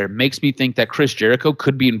right there makes me think that Chris Jericho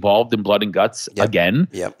could be involved in Blood and Guts again.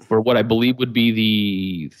 Yep. For what I believe would be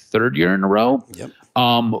the third year in a row. Yep.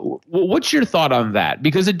 What's your thought on that?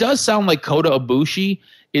 Because it does sound like Kota Ibushi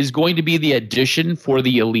is going to be the addition for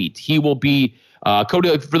the Elite. He will be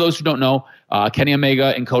Kota. For those who don't know, Kenny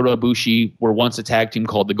Omega and Kota Ibushi were once a tag team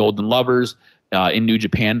called the Golden Lovers in New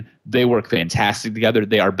Japan. They work fantastic together.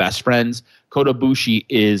 They are best friends. Kota Ibushi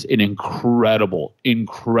is an incredible,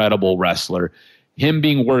 incredible wrestler. Him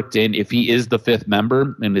being worked in, if he is the fifth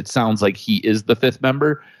member, and it sounds like he is the fifth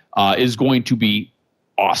member, is going to be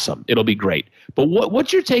awesome. It'll be great. But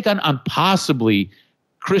what's your take on possibly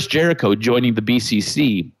Chris Jericho joining the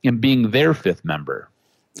BCC and being their fifth member?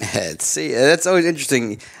 See, that's always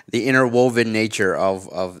interesting, the interwoven nature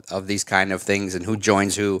of these kind of things and who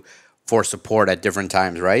joins who for support at different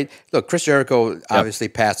times, right? Look, Chris Jericho obviously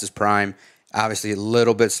passed his prime, obviously a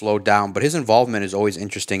little bit slowed down, but his involvement is always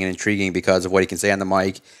interesting and intriguing because of what he can say on the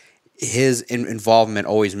mic. His involvement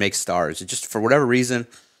always makes stars. It just, for whatever reason,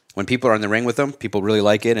 when people are in the ring with him, people really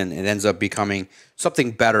like it, and it ends up becoming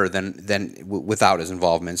something better than without his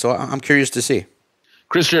involvement. So I'm curious to see.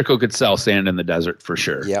 Chris Jericho could sell sand in the desert for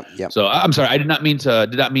sure. Yep. So I'm sorry, I did not mean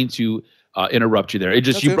to interrupt you there. It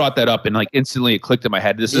just, you brought that up and like instantly it clicked in my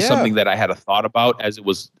head. This is something that I had a thought about as it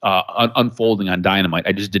was unfolding on Dynamite.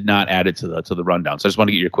 I just did not add it to the rundown. So I just want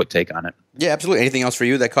to get your quick take on it. Yeah, absolutely. Anything else for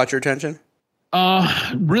you that caught your attention?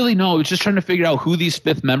 Really, no. It's just trying to figure out who these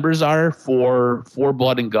fifth members are for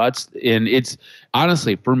Blood and Guts. And it's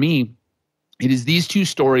honestly, for me, it is these two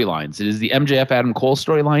storylines. It is the MJF Adam Cole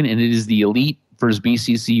storyline, and it is the Elite versus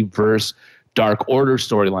BCC versus Dark Order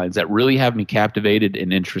storylines that really have me captivated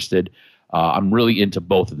and interested. I'm really into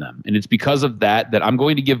both of them. And it's because of that I'm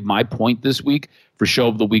going to give my point this week for Show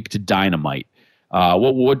of the Week to Dynamite.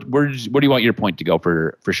 Where do you want your point to go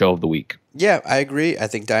for Show of the Week? Yeah, I agree. I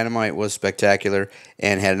think Dynamite was spectacular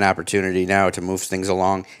and had an opportunity now to move things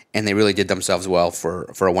along, and they really did themselves well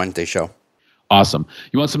for a Wednesday show. Awesome.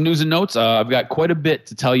 You want some news and notes? I've got quite a bit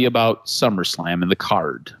to tell you about SummerSlam and the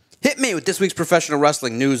card. Hit me with this week's professional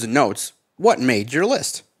wrestling news and notes. What made your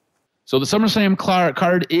list? So the SummerSlam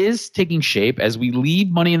card is taking shape as we leave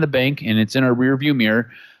Money in the Bank, and it's in our rearview mirror.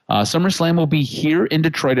 SummerSlam will be here in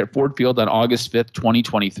Detroit at Ford Field on August 5th,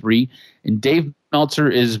 2023. And Dave Meltzer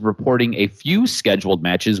is reporting a few scheduled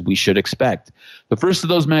matches we should expect. The first of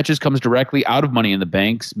those matches comes directly out of Money in the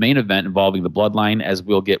Bank's main event involving the Bloodline, as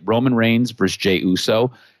we'll get Roman Reigns versus Jey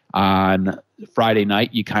Uso on Friday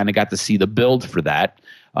night. You kind of got to see the build for that.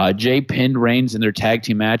 Jey pinned Reigns in their tag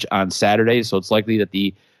team match on Saturday, so it's likely that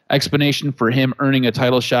the explanation for him earning a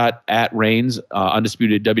title shot at Reigns'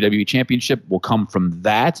 undisputed WWE Championship will come from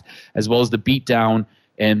that, as well as the beatdown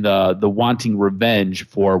and the wanting revenge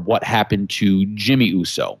for what happened to Jimmy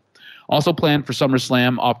Uso. Also planned for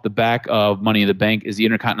SummerSlam off the back of Money in the Bank is the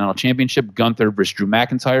Intercontinental Championship, Gunther versus Drew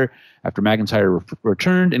McIntyre, after McIntyre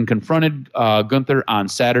returned and confronted Gunther on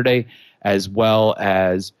Saturday, as well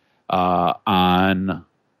as on...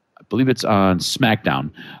 I believe it's on SmackDown.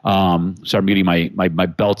 So I'm getting my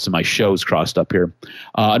belts and my shows crossed up here.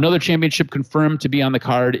 Another championship confirmed to be on the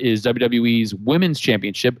card is WWE's Women's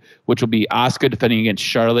Championship, which will be Asuka defending against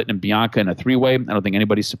Charlotte and Bianca in a three-way. I don't think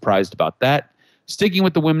anybody's surprised about that. Sticking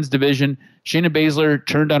with the women's division, Shayna Baszler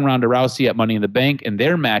turned on Ronda Rousey at Money in the Bank, and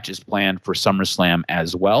their match is planned for SummerSlam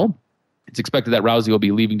as well. It's expected that Rousey will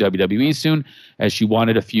be leaving WWE soon, as she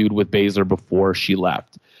wanted a feud with Baszler before she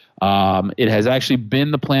left. It has actually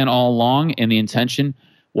been the plan all along, and the intention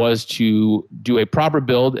was to do a proper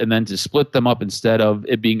build and then to split them up instead of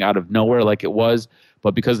it being out of nowhere like it was.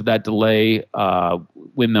 But because of that delay,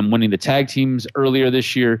 when them winning the tag teams earlier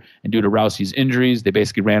this year and due to Rousey's injuries, they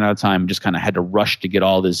basically ran out of time and just kind of had to rush to get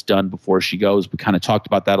all this done before she goes. We kind of talked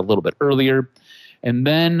about that a little bit earlier. And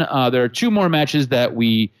then there are two more matches that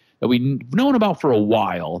we've known about for a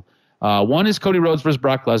while. One is Cody Rhodes versus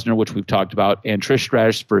Brock Lesnar, which we've talked about, and Trish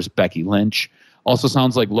Stratus versus Becky Lynch. Also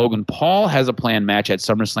sounds like Logan Paul has a planned match at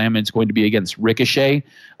SummerSlam, and it's going to be against Ricochet.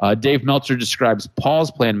 Dave Meltzer describes Paul's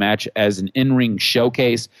planned match as an in-ring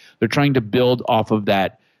showcase. They're trying to build off of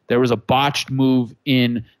that. There was a botched move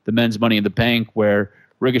in the men's Money in the Bank where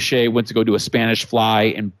Ricochet went to go do a Spanish fly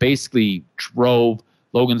and basically drove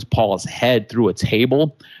Logan Paul's head through a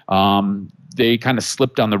table. They kind of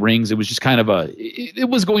slipped on the rings. It was just kind of it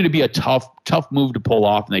was going to be a tough move to pull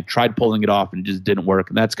off, and they tried pulling it off, and it just didn't work.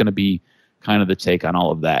 And that's going to be kind of the take on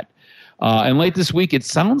all of that. And late this week, it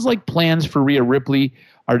sounds like plans for Rhea Ripley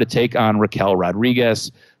are to take on Raquel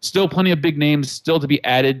Rodriguez. Still plenty of big names still to be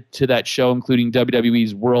added to that show, including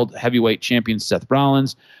WWE's World Heavyweight Champion Seth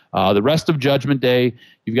Rollins. The rest of Judgment Day,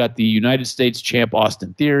 you've got the United States champ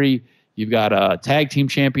Austin Theory. You've got tag team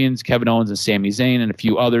champions Kevin Owens and Sami Zayn, and a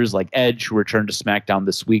few others like Edge, who returned to SmackDown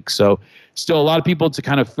this week. So still a lot of people to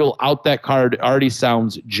kind of fill out that card. It already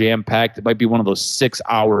sounds jam-packed. It might be one of those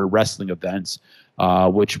 6-hour wrestling events,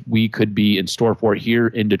 which we could be in store for here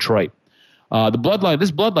in Detroit.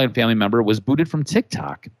 This Bloodline family member was booted from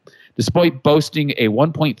TikTok. Despite boasting a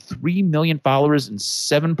 1.3 million followers and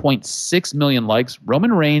 7.6 million likes,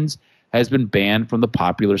 Roman Reigns has been banned from the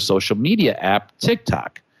popular social media app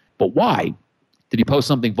TikTok. But why? Did he post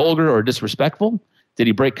something vulgar or disrespectful? Did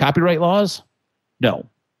he break copyright laws? No.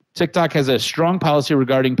 TikTok has a strong policy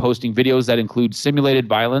regarding posting videos that include simulated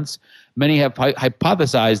violence. Many have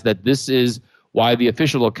hypothesized that this is why the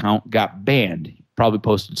official account got banned. He probably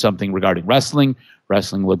posted something regarding wrestling.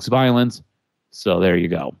 Wrestling looks violent. So there you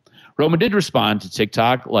go. Roman did respond to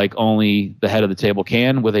TikTok like only the head of the table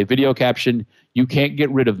can with a video caption, "You can't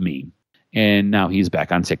get rid of me." And now he's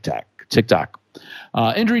back on TikTok.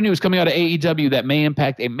 Injury news coming out of AEW that may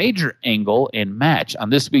impact a major angle and match on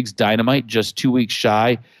this week's Dynamite, just 2 weeks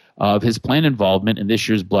shy of his planned involvement in this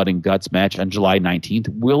year's Blood and Guts match on July 19th.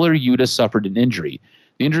 Wheeler Yuta suffered an injury.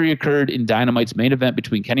 The injury occurred in Dynamite's main event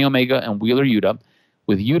between Kenny Omega and Wheeler Yuta,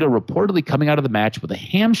 with Yuta reportedly coming out of the match with a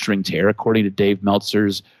hamstring tear, according to Dave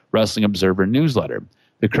Meltzer's Wrestling Observer newsletter.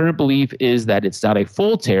 The current belief is that it's not a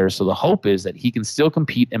full tear, so the hope is that he can still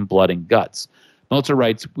compete in blood and guts. Meltzer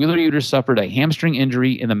writes, Wheeler Yuta suffered a hamstring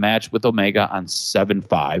injury in the match with Omega on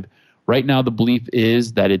 7/5. Right now, the belief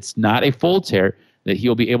is that it's not a full tear, that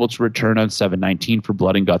he'll be able to return on 7/19 for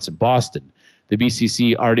blood and guts in Boston. The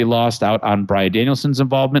BCC already lost out on Bryan Danielson's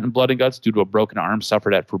involvement in blood and guts due to a broken arm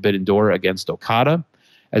suffered at Forbidden Door against Okada,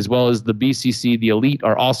 as well as the BCC, the Elite,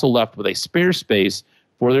 are also left with a spare space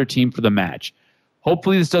for their team for the match.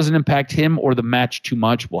 Hopefully this doesn't impact him or the match too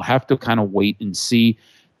much. We'll have to kind of wait and see.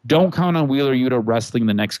 Don't count on Wheeler Yuta wrestling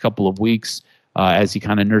the next couple of weeks as he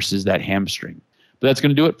kind of nurses that hamstring. But that's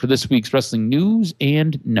going to do it for this week's wrestling news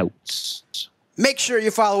and notes. Make sure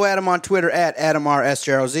you follow Adam on Twitter at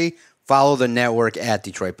AdamRSJROZ. Follow the network at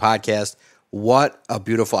Detroit Podcast. What a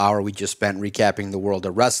beautiful hour we just spent recapping the world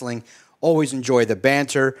of wrestling. Always enjoy the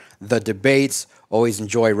banter, the debates. Always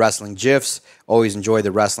enjoy wrestling GIFs. Always enjoy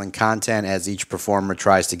the wrestling content as each performer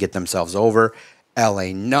tries to get themselves over.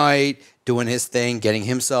 LA Knight doing his thing, getting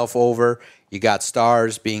himself over. You got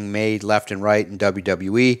stars being made left and right in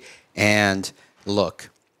WWE. And look,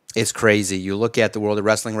 it's crazy. You look at the world of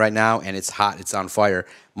wrestling right now, and it's hot. It's on fire.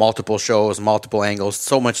 Multiple shows, multiple angles,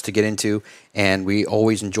 so much to get into, and we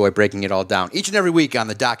always enjoy breaking it all down. Each and every week on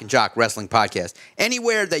the Doc and Jock Wrestling Podcast.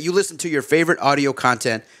 Anywhere that you listen to your favorite audio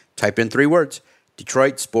content, type in 3 words,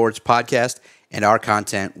 Detroit Sports Podcast, and our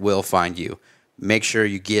content will find you. Make sure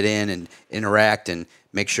you get in and interact, and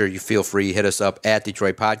make sure you feel free. Hit us up at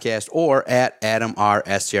Detroit Podcast or at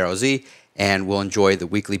AdamRSJROZ, and we'll enjoy the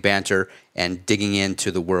weekly banter and digging into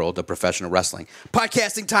the world of professional wrestling.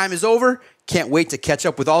 Podcasting time is over. Can't wait to catch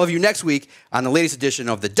up with all of you next week on the latest edition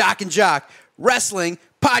of the Doc and Jock Wrestling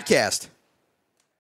Podcast.